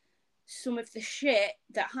blatant, some of the shit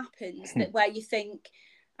that happens that where you think,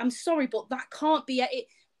 I'm sorry, but that can't be it.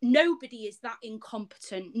 Nobody is that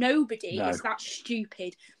incompetent. Nobody is that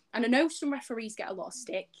stupid. And I know some referees get a lot of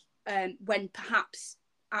stick when perhaps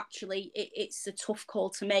actually it's a tough call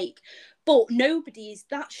to make. But nobody is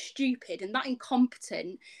that stupid and that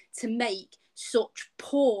incompetent to make such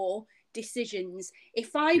poor decisions.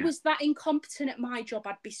 If I was that incompetent at my job,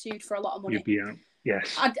 I'd be sued for a lot of money. You'd be out.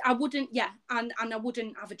 Yes. I wouldn't, and I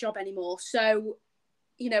wouldn't have a job anymore. So,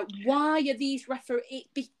 you know, why are these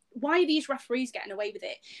referees getting away with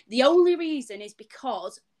it? The only reason is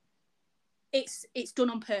because it's done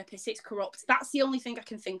on purpose. It's corrupt. That's the only thing I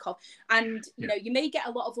can think of. And, you know, you may get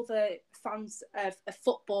a lot of other fans of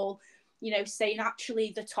football, you know, saying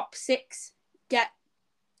actually the top six get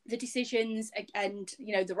the decisions and,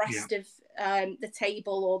 you know, the rest of the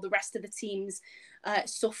table or the rest of the teams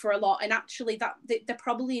suffer a lot. And actually that there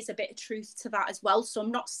probably is a bit of truth to that as well. So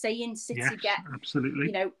I'm not saying City get, absolutely.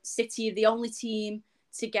 You know, City are the only team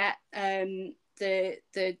to get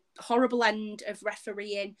the horrible end of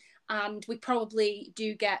refereeing, and we probably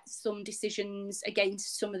do get some decisions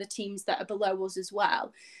against some of the teams that are below us as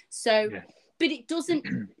well. So, but it doesn't,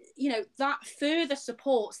 you know, that further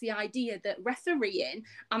supports the idea that refereeing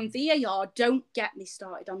and VAR, don't get me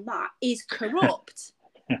started on that, is corrupt.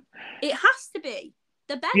 It has to be.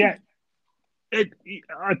 The best. Yeah.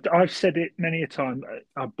 I've said it many a time.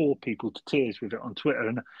 I bore people to tears with it on Twitter,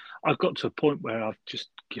 and I've got to a point where I've just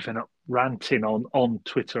given up ranting on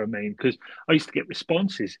Twitter. I mean, because I used to get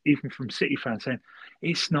responses even from City fans saying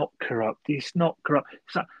it's not corrupt. It's not corrupt.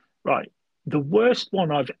 It's like, right. The worst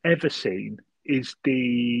one I've ever seen is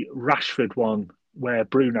the Rashford one where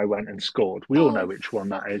Bruno went and scored. We all know which one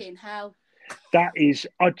that is. Hell. That is.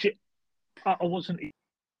 I wasn't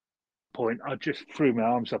point, I just threw my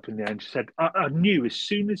arms up in the air and just said, I knew as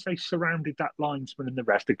soon as they surrounded that linesman and the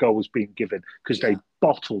ref, the goal was being given because they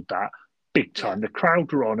bottled that big time. The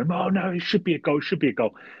crowd were on him. Oh, no, it should be a goal, it should be a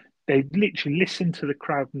goal. They literally listened to the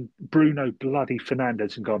crowd and Bruno bloody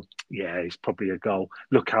Fernandes and gone, yeah, it's probably a goal.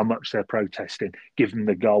 Look how much they're protesting. Give them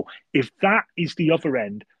the goal. If that is the other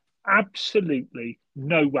end, absolutely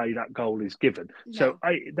no way that goal is given. No. So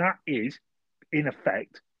that is, in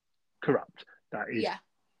effect, corrupt. That is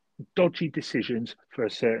dodgy decisions for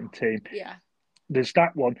a certain team. Yeah. There's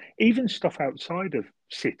that one. Even stuff outside of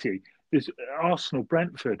City. There's Arsenal,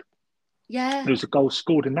 Brentford. Yeah. There was a goal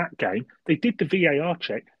scored in that game. They did the VAR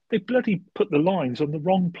check. They bloody put the lines on the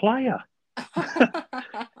wrong player.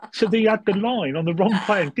 So they had the line on the wrong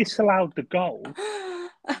player and disallowed the goal.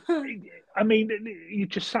 I mean, you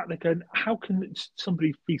just sat there going, how can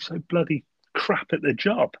somebody be so bloody crap at their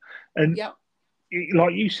job? And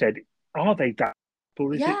like you said, are they that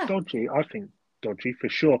or is it dodgy? I think dodgy for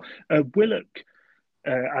sure. Willock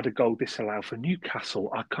had a goal disallowed for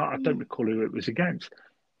Newcastle. I don't recall who it was against.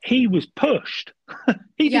 He was pushed.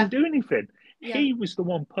 He didn't do anything. Yeah. He was the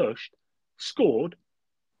one pushed, scored,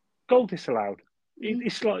 goal disallowed.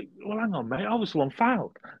 It's like, well, hang on, mate. I was the one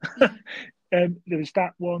fouled. Yeah. There was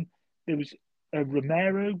that one. There was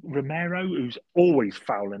Romero, who's always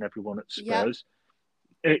fouling everyone at Spurs.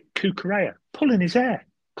 Cucurella, pulling his hair,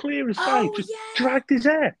 clear as day, just dragged his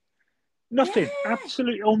hair. Nothing.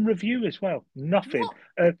 Absolutely on review as well. Nothing.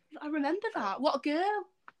 I remember that. What a girl.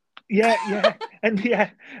 Yeah.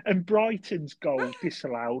 And Brighton's goal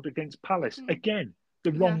disallowed against Palace. Again,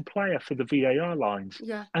 the wrong player for the VAR lines.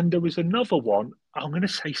 Yeah. And there was another one, I'm going to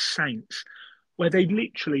say Saints, where they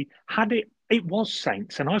literally had it. It was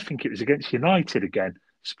Saints, and I think it was against United again.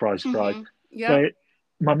 Surprise, surprise. Yeah. Where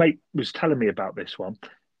my mate was telling me about this one,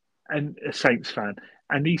 and a Saints fan,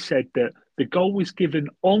 and he said that the goal was given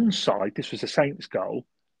onside. This was a Saints goal.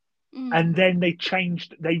 And then they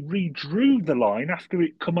redrew the line after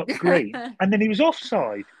it come up green, and then he was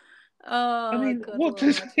offside. Oh, I mean, what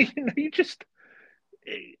does you just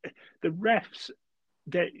the refs?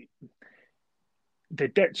 They're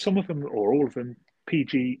some of them or all of them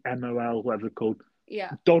PGMOL, whatever they're called.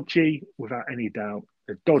 Yeah, dodgy without any doubt.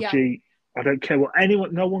 They're dodgy. Yeah. I don't care what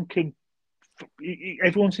anyone. No one can.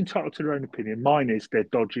 Everyone's entitled to their own opinion. Mine is they're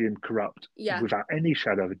dodgy and corrupt, without any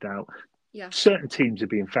shadow of a doubt. Yeah. Certain teams are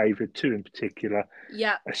being favoured, two in particular.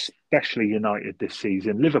 Yeah. Especially United this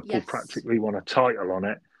season. Liverpool practically won a title on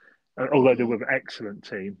it, although they were an excellent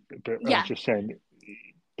team. But I'm just saying,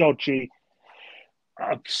 dodgy.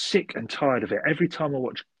 I'm sick and tired of it. Every time I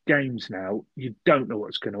watch games now, you don't know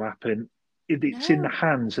what's going to happen. It's in the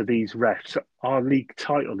hands of these refs. Our league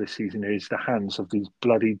title this season is the hands of these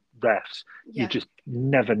bloody refs. Yeah. You just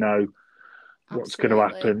never know what's going to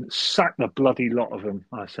happen. Sack the bloody lot of them,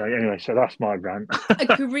 I say. Anyway, so that's my rant.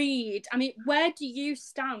 Agreed. I mean, where do you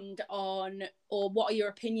stand on, or what are your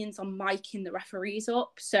opinions on miking the referees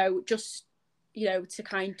up? So just, to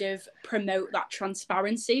kind of promote that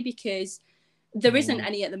transparency, because there isn't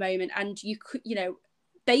any at the moment. And you could,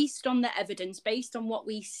 based on the evidence, based on what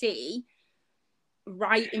we see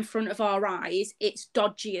right in front of our eyes, it's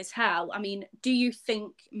dodgy as hell. I mean, do you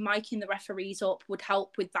think miking the referees up would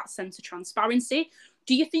help with that sense of transparency?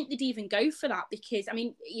 Do you think they'd even go for that? Because, I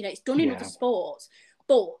mean, it's done in other sports,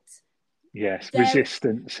 but... Yes,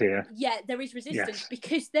 resistance here. Yeah, there is resistance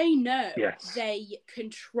because they know they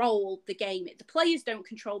control the game. The players don't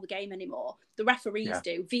control the game anymore. The referees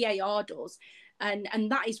do. VAR does.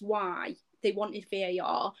 And that is why they wanted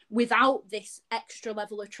VAR without this extra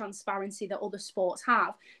level of transparency that other sports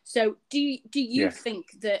have. So do you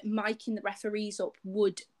think that miking the referees up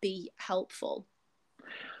would be helpful?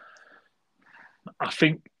 I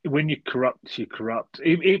think when you're corrupt, you're corrupt.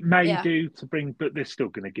 It may do to bring, but they're still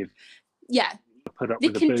going to give... Yeah. Put up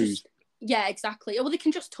with the booze. Yeah, exactly. Well, they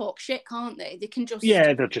can just talk shit, can't they? They can just...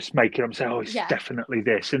 Yeah, they'll just make it up and say, it's definitely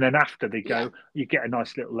this. And then after they go, you get a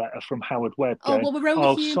nice little letter from Howard Webb going, well, we're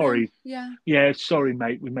only human. Sorry. Yeah, sorry,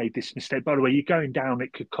 mate, we made this mistake. By the way, you're going down,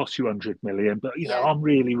 it could cost you 100 million. But, I'm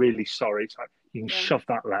really, really sorry. It's like, you can shove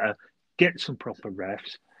that letter, get some proper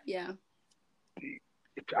refs. Yeah.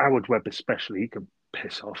 Howard Webb especially, he can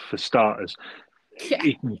piss off for starters. Yeah.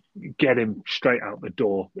 He can get him straight out the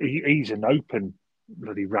door. He's an open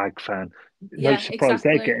bloody rag fan. No surprise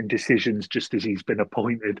they're getting decisions just as he's been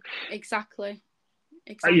appointed. Exactly.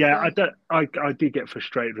 Yeah, I do get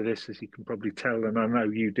frustrated with this, as you can probably tell, and I know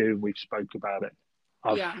you do, and we've spoke about it.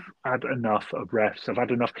 I've had enough of refs. I've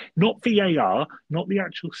had enough. Not VAR, not the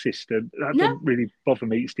actual system. That doesn't really bother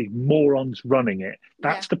me. It's the morons running it.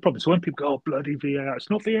 That's the problem. So when people go, bloody VAR, it's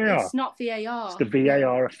not VAR. It's not VAR. It's the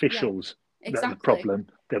VAR officials. Exactly. That's the problem.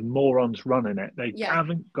 the morons running it. They Yeah.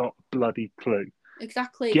 haven't got bloody clue.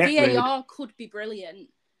 Exactly. VAR could be brilliant.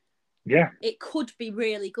 Yeah. It could be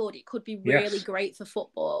really good. It could be really great for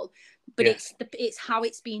football. But it's how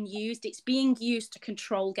it's being used. It's being used to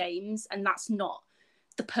control games, and that's not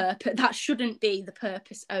the purpose. That shouldn't be the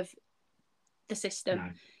purpose of the system.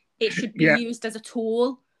 No. It should be used as a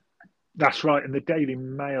tool. That's right. And the Daily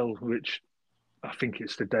Mail, which I think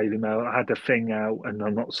it's the Daily Mail, had a thing out, and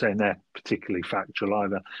I'm not saying they're particularly factual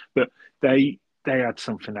either, but they had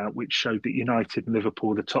something out which showed that United and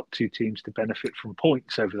Liverpool are the top two teams to benefit from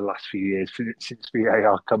points over the last few years since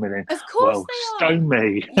VAR coming in. Of course they are. Stone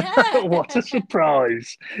me. Yeah. What a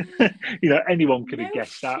surprise. Anyone could have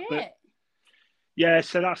guessed that. But yeah,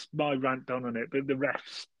 so that's my rant done on it. But the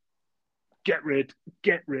refs, get rid,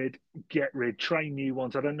 train new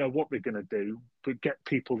ones. I don't know what they're going to do, but get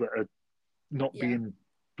people that are not being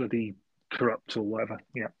bloody corrupt or whatever.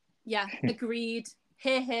 Yeah. Yeah, agreed.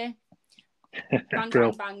 Here. Bang,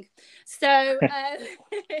 bang. So,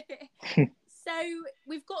 so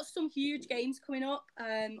we've got some huge games coming up.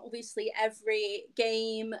 Obviously, every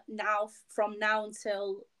game now from now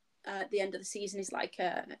until the end of the season is like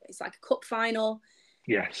a cup final.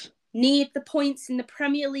 Yes. Need the points in the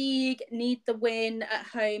Premier League. Need the win at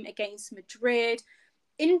home against Madrid.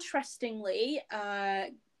 Interestingly,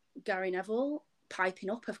 Gary Neville, piping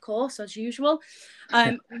up, of course, as usual,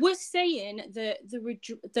 was saying that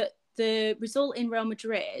the result in Real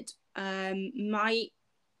Madrid might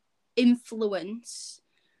influence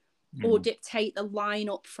or dictate the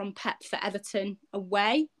lineup from Pep for Everton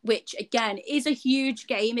away, which again is a huge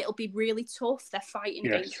game. It'll be really tough. They're fighting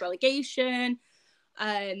against relegation.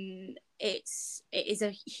 It is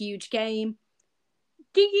a huge game.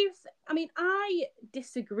 I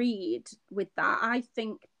disagreed with that. I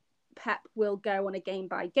think Pep will go on a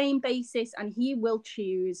game-by-game basis, and he will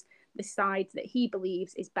choose the side that he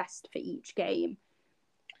believes is best for each game,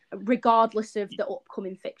 regardless of the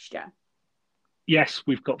upcoming fixture. Yes,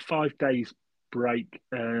 we've got 5 days break.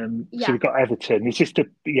 So we've got Everton. It's just to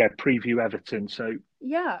preview Everton. So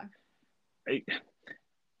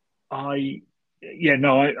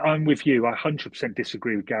I'm with you. I 100%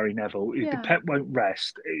 disagree with Gary Neville. The Pep won't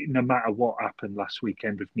rest, no matter what happened last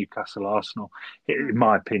weekend with Newcastle Arsenal. In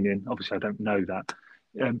my opinion, obviously I don't know that.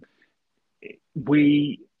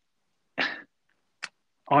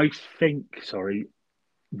 I think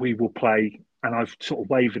we will play, and I've sort of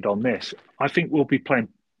wavered on this. I think we'll be playing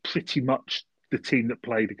pretty much the team that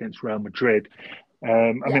played against Real Madrid.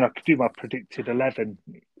 I mean, I could do my predicted 11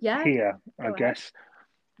 here, I guess.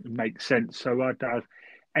 It makes sense. So I'd have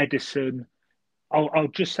Edison. I'll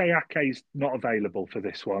just say Ake's not available for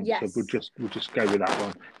this one. Yes. So we'll just go with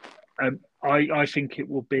that one. I think it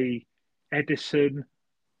will be Edison.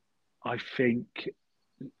 I think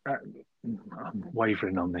I'm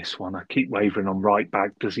wavering on this one. I keep wavering on right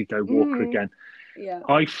back. Does he go Walker again? Yeah.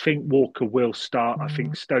 I think Walker will start. I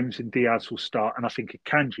think Stones and Diaz will start, and I think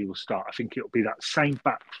Akanji will start. I think it'll be that same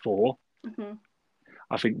back four.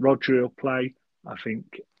 I think Rodri will play. I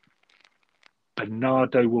think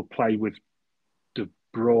Bernardo will play with De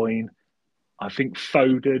Bruyne. I think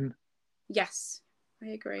Foden. Yes, I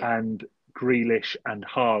agree. And Grealish and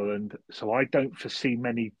Haaland. So I don't foresee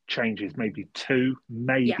many changes, maybe 2,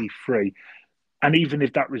 maybe 3. And even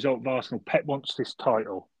if that result of Arsenal, Pep wants this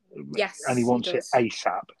title. Yes, and he wants it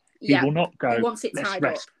ASAP. He will not go, he wants it tied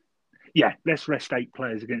up. Yeah, let's rest 8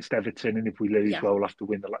 players against Everton, and if we lose, well, we'll have to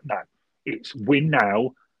win. No, it's win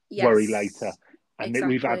now, worry later. And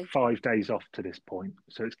we've had 5 days off to this point,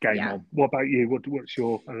 so it's game on. What about you? What's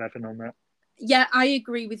your 11 on that? Yeah, I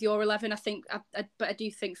agree with your 11. I think, but I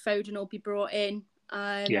do think Foden will be brought in.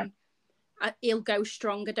 He'll go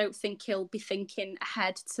strong. I don't think he'll be thinking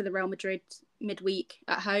ahead to the Real Madrid midweek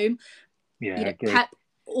at home. Yeah, Pep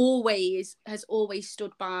has always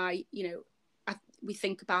stood by. We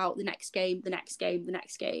think about the next game.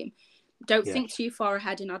 Don't think too far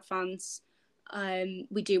ahead in advance.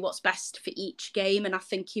 We do what's best for each game, and I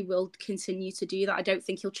think he will continue to do that. I don't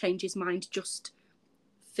think he'll change his mind just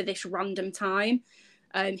for this random time.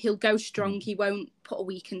 He'll go strong. He won't put a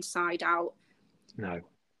weakened side out. No.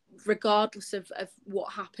 Regardless of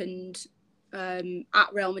what happened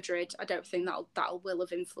at Real Madrid, I don't think that will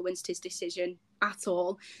have influenced his decision at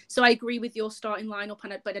all. So I agree with your starting lineup,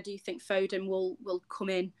 but I do think Foden will come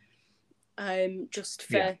in just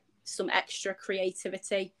for some extra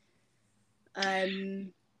creativity.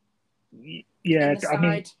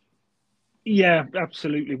 Yeah,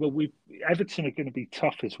 absolutely. Well, Everton are going to be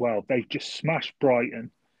tough as well. They've just smashed Brighton.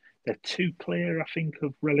 They're 2 clear, I think,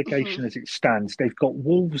 of relegation as it stands. They've got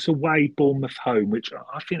Wolves away, Bournemouth home, which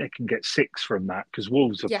I think they can get 6 from that because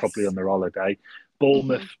Wolves are probably on their holiday.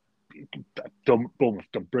 Bournemouth, Bournemouth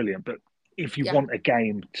done brilliant, but if you want a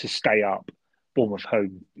game to stay up, Bournemouth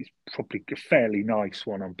home is probably a fairly nice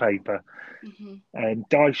one on paper. And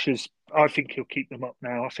Dyche's, I think he'll keep them up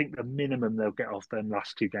now. I think the minimum they'll get off them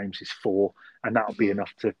last 2 games is 4, and that'll be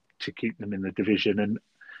enough to keep them in the division. And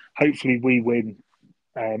hopefully we win,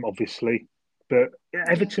 obviously. But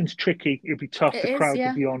Everton's tricky. It'll be tough. The crowd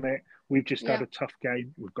will be on it. We've just had a tough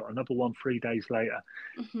game. We've got another one 3 days later.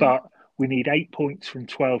 But we need 8 points from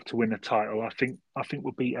 12 to win a title. I think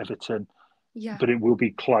we'll beat Everton. Yeah. But it will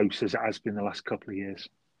be close, as it has been the last couple of years.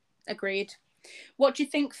 Agreed. What do you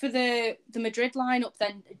think for the Madrid lineup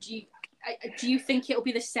then? Do you think it'll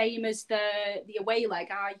be the same as the away leg?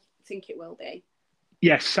 I think it will be.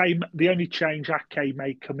 Yes, same. The only change, Ake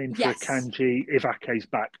may come in for Akanji if Ake's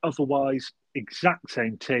back. Otherwise, exact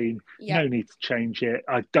same team. No need to change it.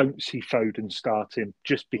 I don't see Foden starting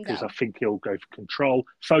just because I think he'll go for control.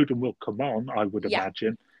 Foden will come on, I would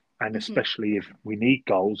imagine. And especially if we need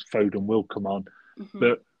goals, Foden will come on.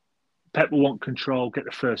 But Pep will want control, get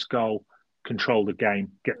the first goal, control the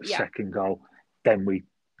game, get the second goal. Then we,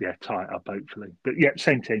 tie it up, hopefully. But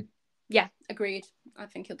same team. Yeah, agreed. I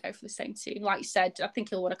think he'll go for the same team. Like you said, I think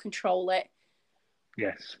he'll want to control it.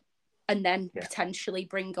 Yes. And then potentially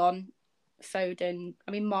bring on Foden.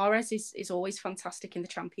 I mean, Mahrez is always fantastic in the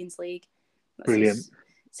Champions League. That's brilliant.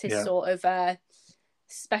 It's his sort of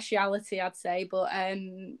speciality, I'd say. But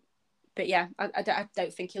yeah, I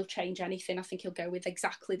don't think he'll change anything. I think he'll go with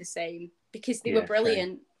exactly the same because they were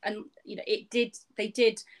brilliant. Same. And, they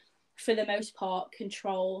did, for the most part,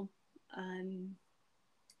 control...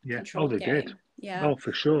 they did. Yeah. Oh,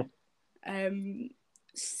 for sure.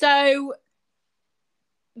 So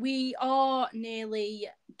we are nearly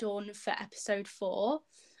done for episode 4.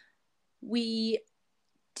 We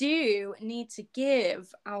do need to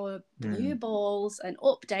give our Blue Balls an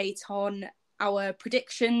update on our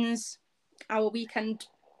predictions, our weekend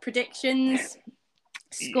predictions.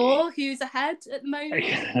 Score, who's ahead at the moment?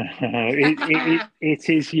 it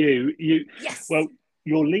is you. Yes. Well,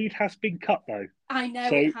 your lead has been cut, though. I know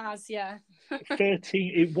it has, yeah.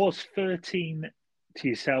 13. It was 13 to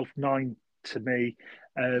yourself, 9 to me.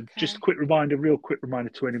 Just real quick reminder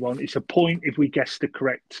to anyone. It's a point if we guess the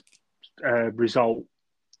correct result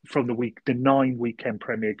from the 9 weekend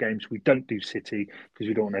Premier games. We don't do City because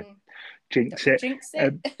we don't want to jinx it.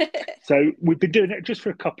 So we've been doing it just for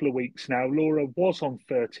a couple of weeks now. Laura was on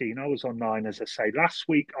 13. I was on 9, as I say. Last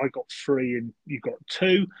week I got 3 and you got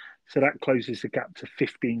 2. So that closes the gap to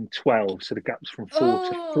 15-12. So the gap's from 4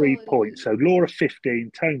 to 3 points. So Laura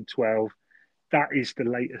 15, Tone 12. That is the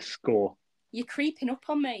latest score. You're creeping up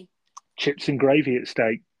on me. Chips and gravy at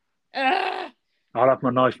stake. I'll have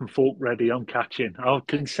my knife and fork ready. I'm catching. I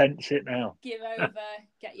can sense it now. Give over.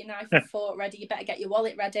 Get your knife and fork ready. You better get your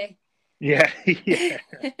wallet ready. Yeah.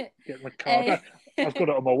 Get my card. I've got it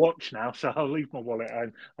on my watch now, so I'll leave my wallet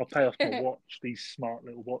home. I'll pay off my watch, these smart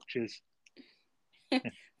little watches.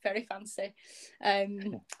 Very fancy.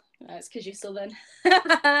 That's because you're Southern.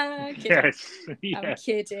 Yes. Yeah. I'm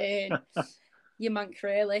kidding. You monk,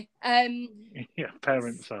 really. Yeah,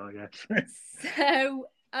 parents are, yes. So,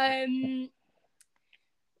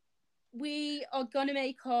 we are going to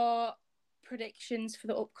make our predictions for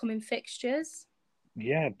the upcoming fixtures.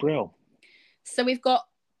 Yeah, brill. So we've got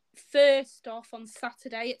first off on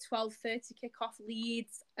Saturday at 12:30 kick-off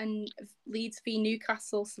Leeds v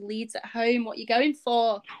Newcastle. So Leeds at home. What are you going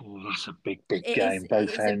for? Oh, that's a big game.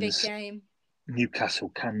 Both ends. It's a big game. Newcastle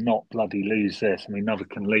cannot bloody lose this. I mean, neither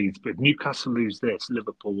can Leeds. But if Newcastle lose this,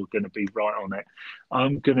 Liverpool are going to be right on it.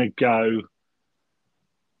 I'm going to go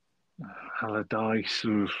Allardyce.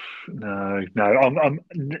 No. I'm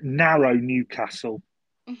narrow Newcastle.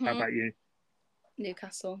 How about you?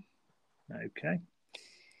 Newcastle. Okay.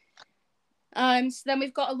 So then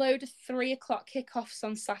we've got a load of 3 o'clock kickoffs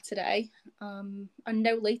on Saturday, and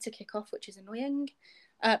no later kickoff, which is annoying.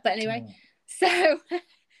 But anyway, so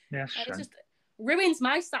it just ruins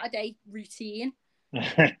my Saturday routine.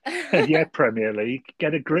 Yeah, Premier League.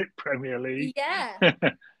 Get a grip, Premier League. Yeah,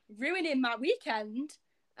 ruining my weekend.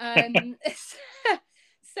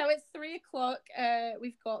 So it's 3 o'clock.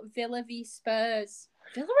 We've got Villa v Spurs.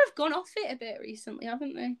 Villa have gone off it a bit recently,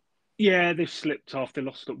 haven't they? Yeah, they've slipped off. They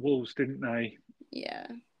lost at Wolves, didn't they? Yeah.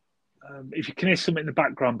 If you can hear something in the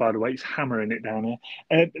background, by the way, it's hammering it down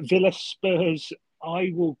here. Villa Spurs,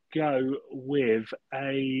 I will go with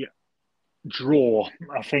a draw.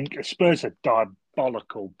 I think Spurs are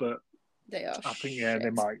diabolical, but they are. I think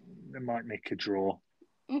they might nick a draw.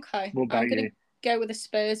 Okay. What about I'm going to go with a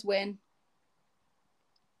Spurs win.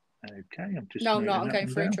 Okay, I'm just. No, I'm not. I'm going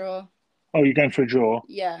for a draw. Oh, you're going for a draw?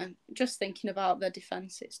 Yeah, just thinking about the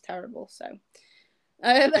defence, it's terrible. So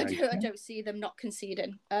I don't see them not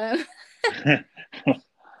conceding.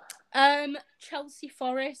 Chelsea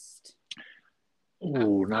Forest.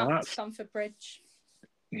 Oh, no, that's Stamford Bridge.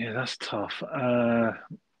 Yeah, that's tough.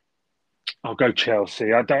 I'll go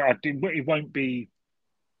Chelsea. It won't be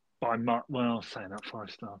by much. Well, saying that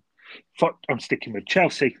 5-star. I'm sticking with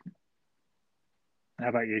Chelsea. How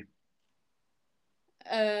about you?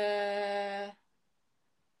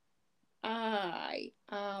 I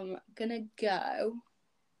am gonna go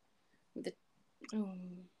with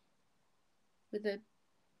the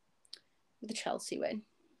Chelsea win.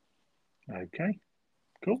 Okay,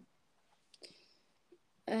 cool.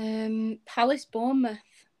 Palace Bournemouth.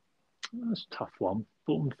 That's a tough one.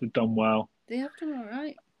 Bournemouth have done well. They have done all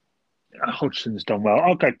right. Hodgson's done well.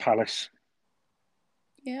 I'll go Palace.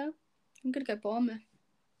 Yeah, I'm gonna go Bournemouth.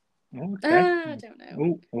 Okay. I don't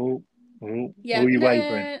know. Oh, yeah, you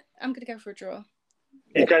wavering? I'm gonna go for a draw.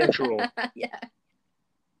 You're going draw. Yeah.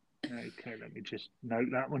 Okay, let me just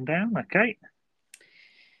note that one down. Okay.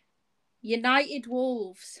 United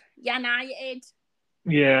Wolves. United.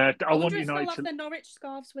 Yeah, I wonder want if United they'll have their Norwich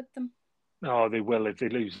scarves with them. Oh, they will if they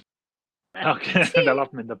lose. Okay, they'll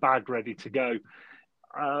have them in the bag ready to go.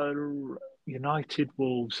 United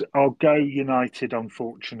Wolves. I'll go United,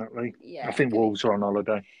 unfortunately. Yeah, I think Wolves are on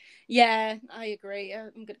holiday. Yeah, I agree.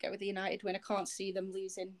 I'm going to go with the United win. I can't see them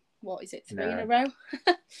losing, what is it, 3 in a row?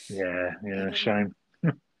 yeah, shame.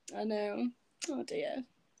 I know. Oh, dear.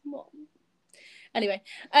 What? Anyway,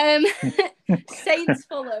 Saints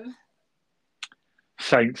Fulham.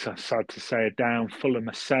 Saints, are sad to say, are down. Fulham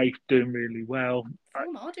are safe, doing really well.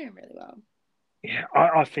 Fulham are doing really well. Yeah,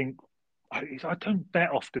 I think I don't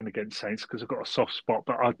bet often against Saints because I've got a soft spot,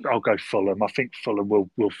 but I'll go Fulham. I think Fulham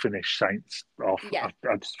will finish Saints off. Yeah.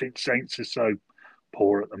 I just think Saints are so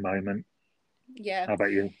poor at the moment. Yeah. How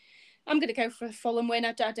about you? I'm going to go for a Fulham win.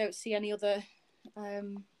 I don't see any other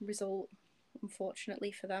result,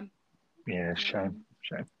 unfortunately, for them. Yeah, shame.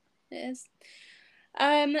 It is.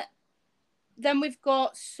 Then we've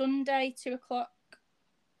got Sunday, 2:00.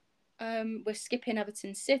 We're skipping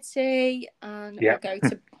Everton City and we'll go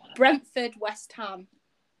to Brentford, West Ham.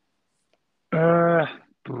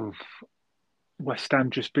 West Ham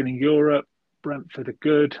just been in Europe. Brentford are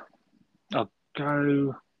good. I'll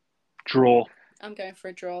go draw. I'm going for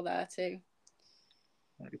a draw there too.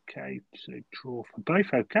 Okay, so draw for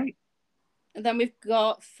both. Okay. And then we've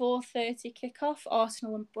got 4:30 kickoff,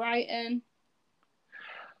 Arsenal and Brighton.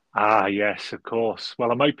 Ah, yes, of course.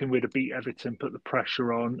 Well, I'm hoping we'd have beat Everton, put the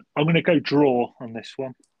pressure on. I'm going to go draw on this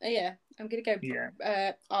one. Yeah, I'm going to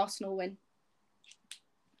go Arsenal win.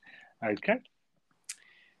 Okay.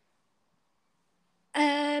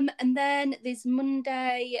 And then there's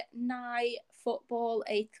Monday night football,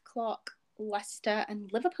 8:00, Leicester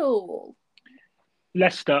and Liverpool.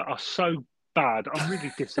 Leicester are so bad. I'm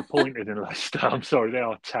really disappointed in Leicester. I'm sorry, they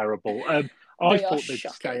are terrible. I thought they'd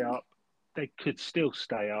stay up. They could still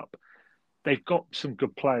stay up. They've got some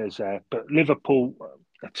good players there, but Liverpool,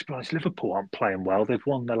 to be honest, Liverpool aren't playing well. They've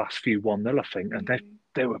won the last few 1-0, I think, and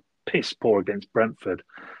they were piss poor against Brentford.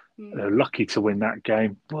 They're lucky to win that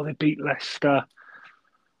game. Well, they beat Leicester.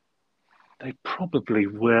 They probably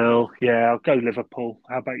will. Yeah, I'll go Liverpool.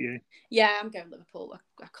 How about you? Yeah, I'm going Liverpool.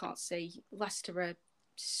 I can't see. Leicester are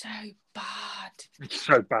so bad. It's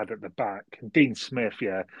so bad at the back. And Dean Smith,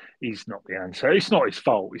 he's not the answer. It's not his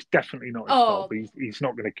fault. It's definitely not his fault, but he's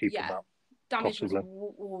not going to keep him up. Damage was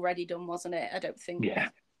already done, wasn't it? I don't think. Yeah.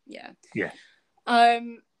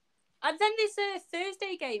 And then there's a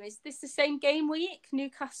Thursday game. Is this the same game week?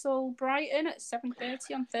 Newcastle Brighton at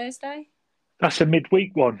 7:30 on Thursday. That's a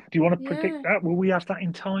midweek one. Do you want to predict that? Will we have that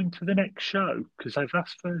in time for the next show? Because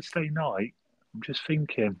that's Thursday night. I'm just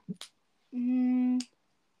thinking.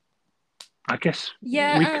 I guess we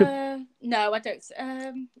could. No, I don't.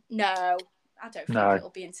 No, I don't think it'll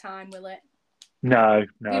be in time, will it? No.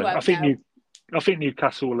 I think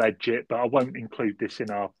Newcastle will edge it, but I won't include this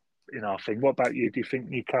in our thing. What about you? Do you think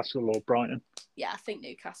Newcastle or Brighton? Yeah, I think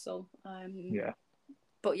Newcastle.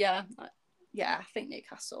 But I think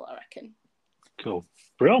Newcastle, I reckon. Cool.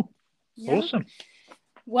 Brilliant. Yeah. Awesome.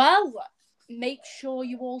 Well, make sure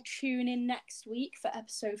you all tune in next week for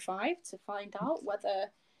episode 5 to find out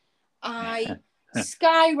whether I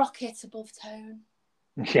skyrocket above Tone.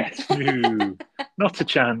 Yes, no, not a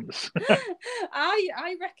chance.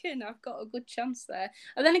 I reckon I've got a good chance there.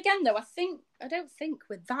 And then again, though, I don't think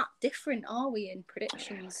we're that different, are we, in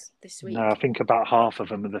predictions this week? No, I think about half of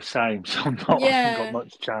them are the same, so I haven't got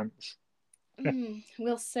much chance.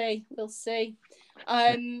 We'll see.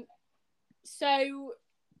 So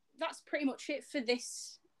that's pretty much it for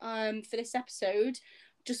this episode.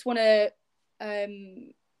 Just want to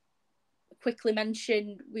quickly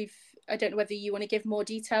mention, I don't know whether you want to give more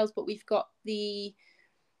details, but we've got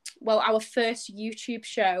our first YouTube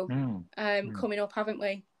show coming up, haven't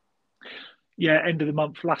we? Yeah, end of the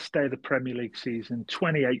month, last day of the Premier League season,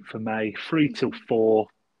 28th of May, 3 till 4.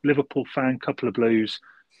 Liverpool fan, couple of Blues.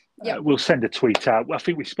 We'll send a tweet out. I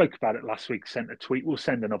think we spoke about it last week, sent a tweet. We'll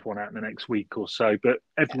send another one out in the next week or so. But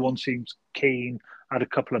everyone seems keen. I had a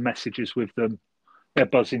couple of messages with them. They're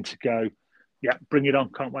buzzing to go. Yeah, bring it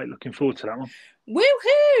on. Can't wait. Looking forward to that one.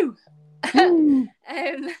 Woohoo!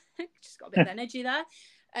 Just got a bit of energy there.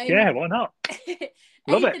 Yeah, why not?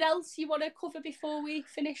 Anything else you want to cover before we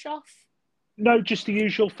finish off? No, just the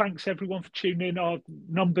usual. Thanks everyone for tuning in. Our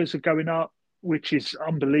numbers are going up, which is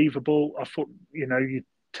unbelievable. I thought, you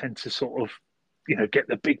tend to sort of, get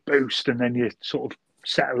the big boost and then you sort of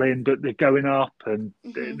settle in, but they're going up and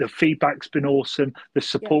the feedback's been awesome. The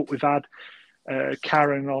support we've had.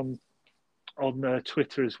 Karen on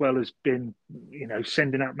Twitter as well has been,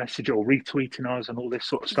 sending out message or retweeting us and all this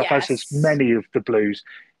sort of stuff, as has many of the Blues.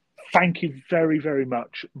 Thank you very, very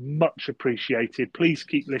much. Much appreciated. Please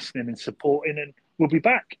keep listening and supporting, and we'll be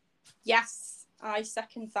back. Yes, I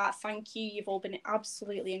second that. Thank you. You've all been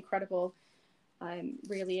absolutely incredible.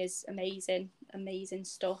 Really is amazing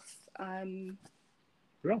stuff.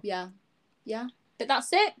 Yeah. But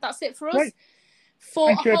that's it. That's it for us. Great. For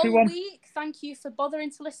thank a whole week. Thank you for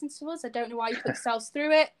bothering to listen to us. I don't know why you put yourselves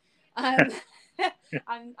through it. I'm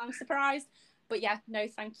surprised. But yeah, no,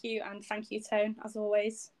 thank you. And thank you, Tone, as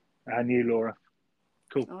always. And you, Laura.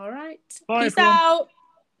 Cool. All right. Bye, Peace everyone. out.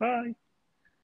 Bye.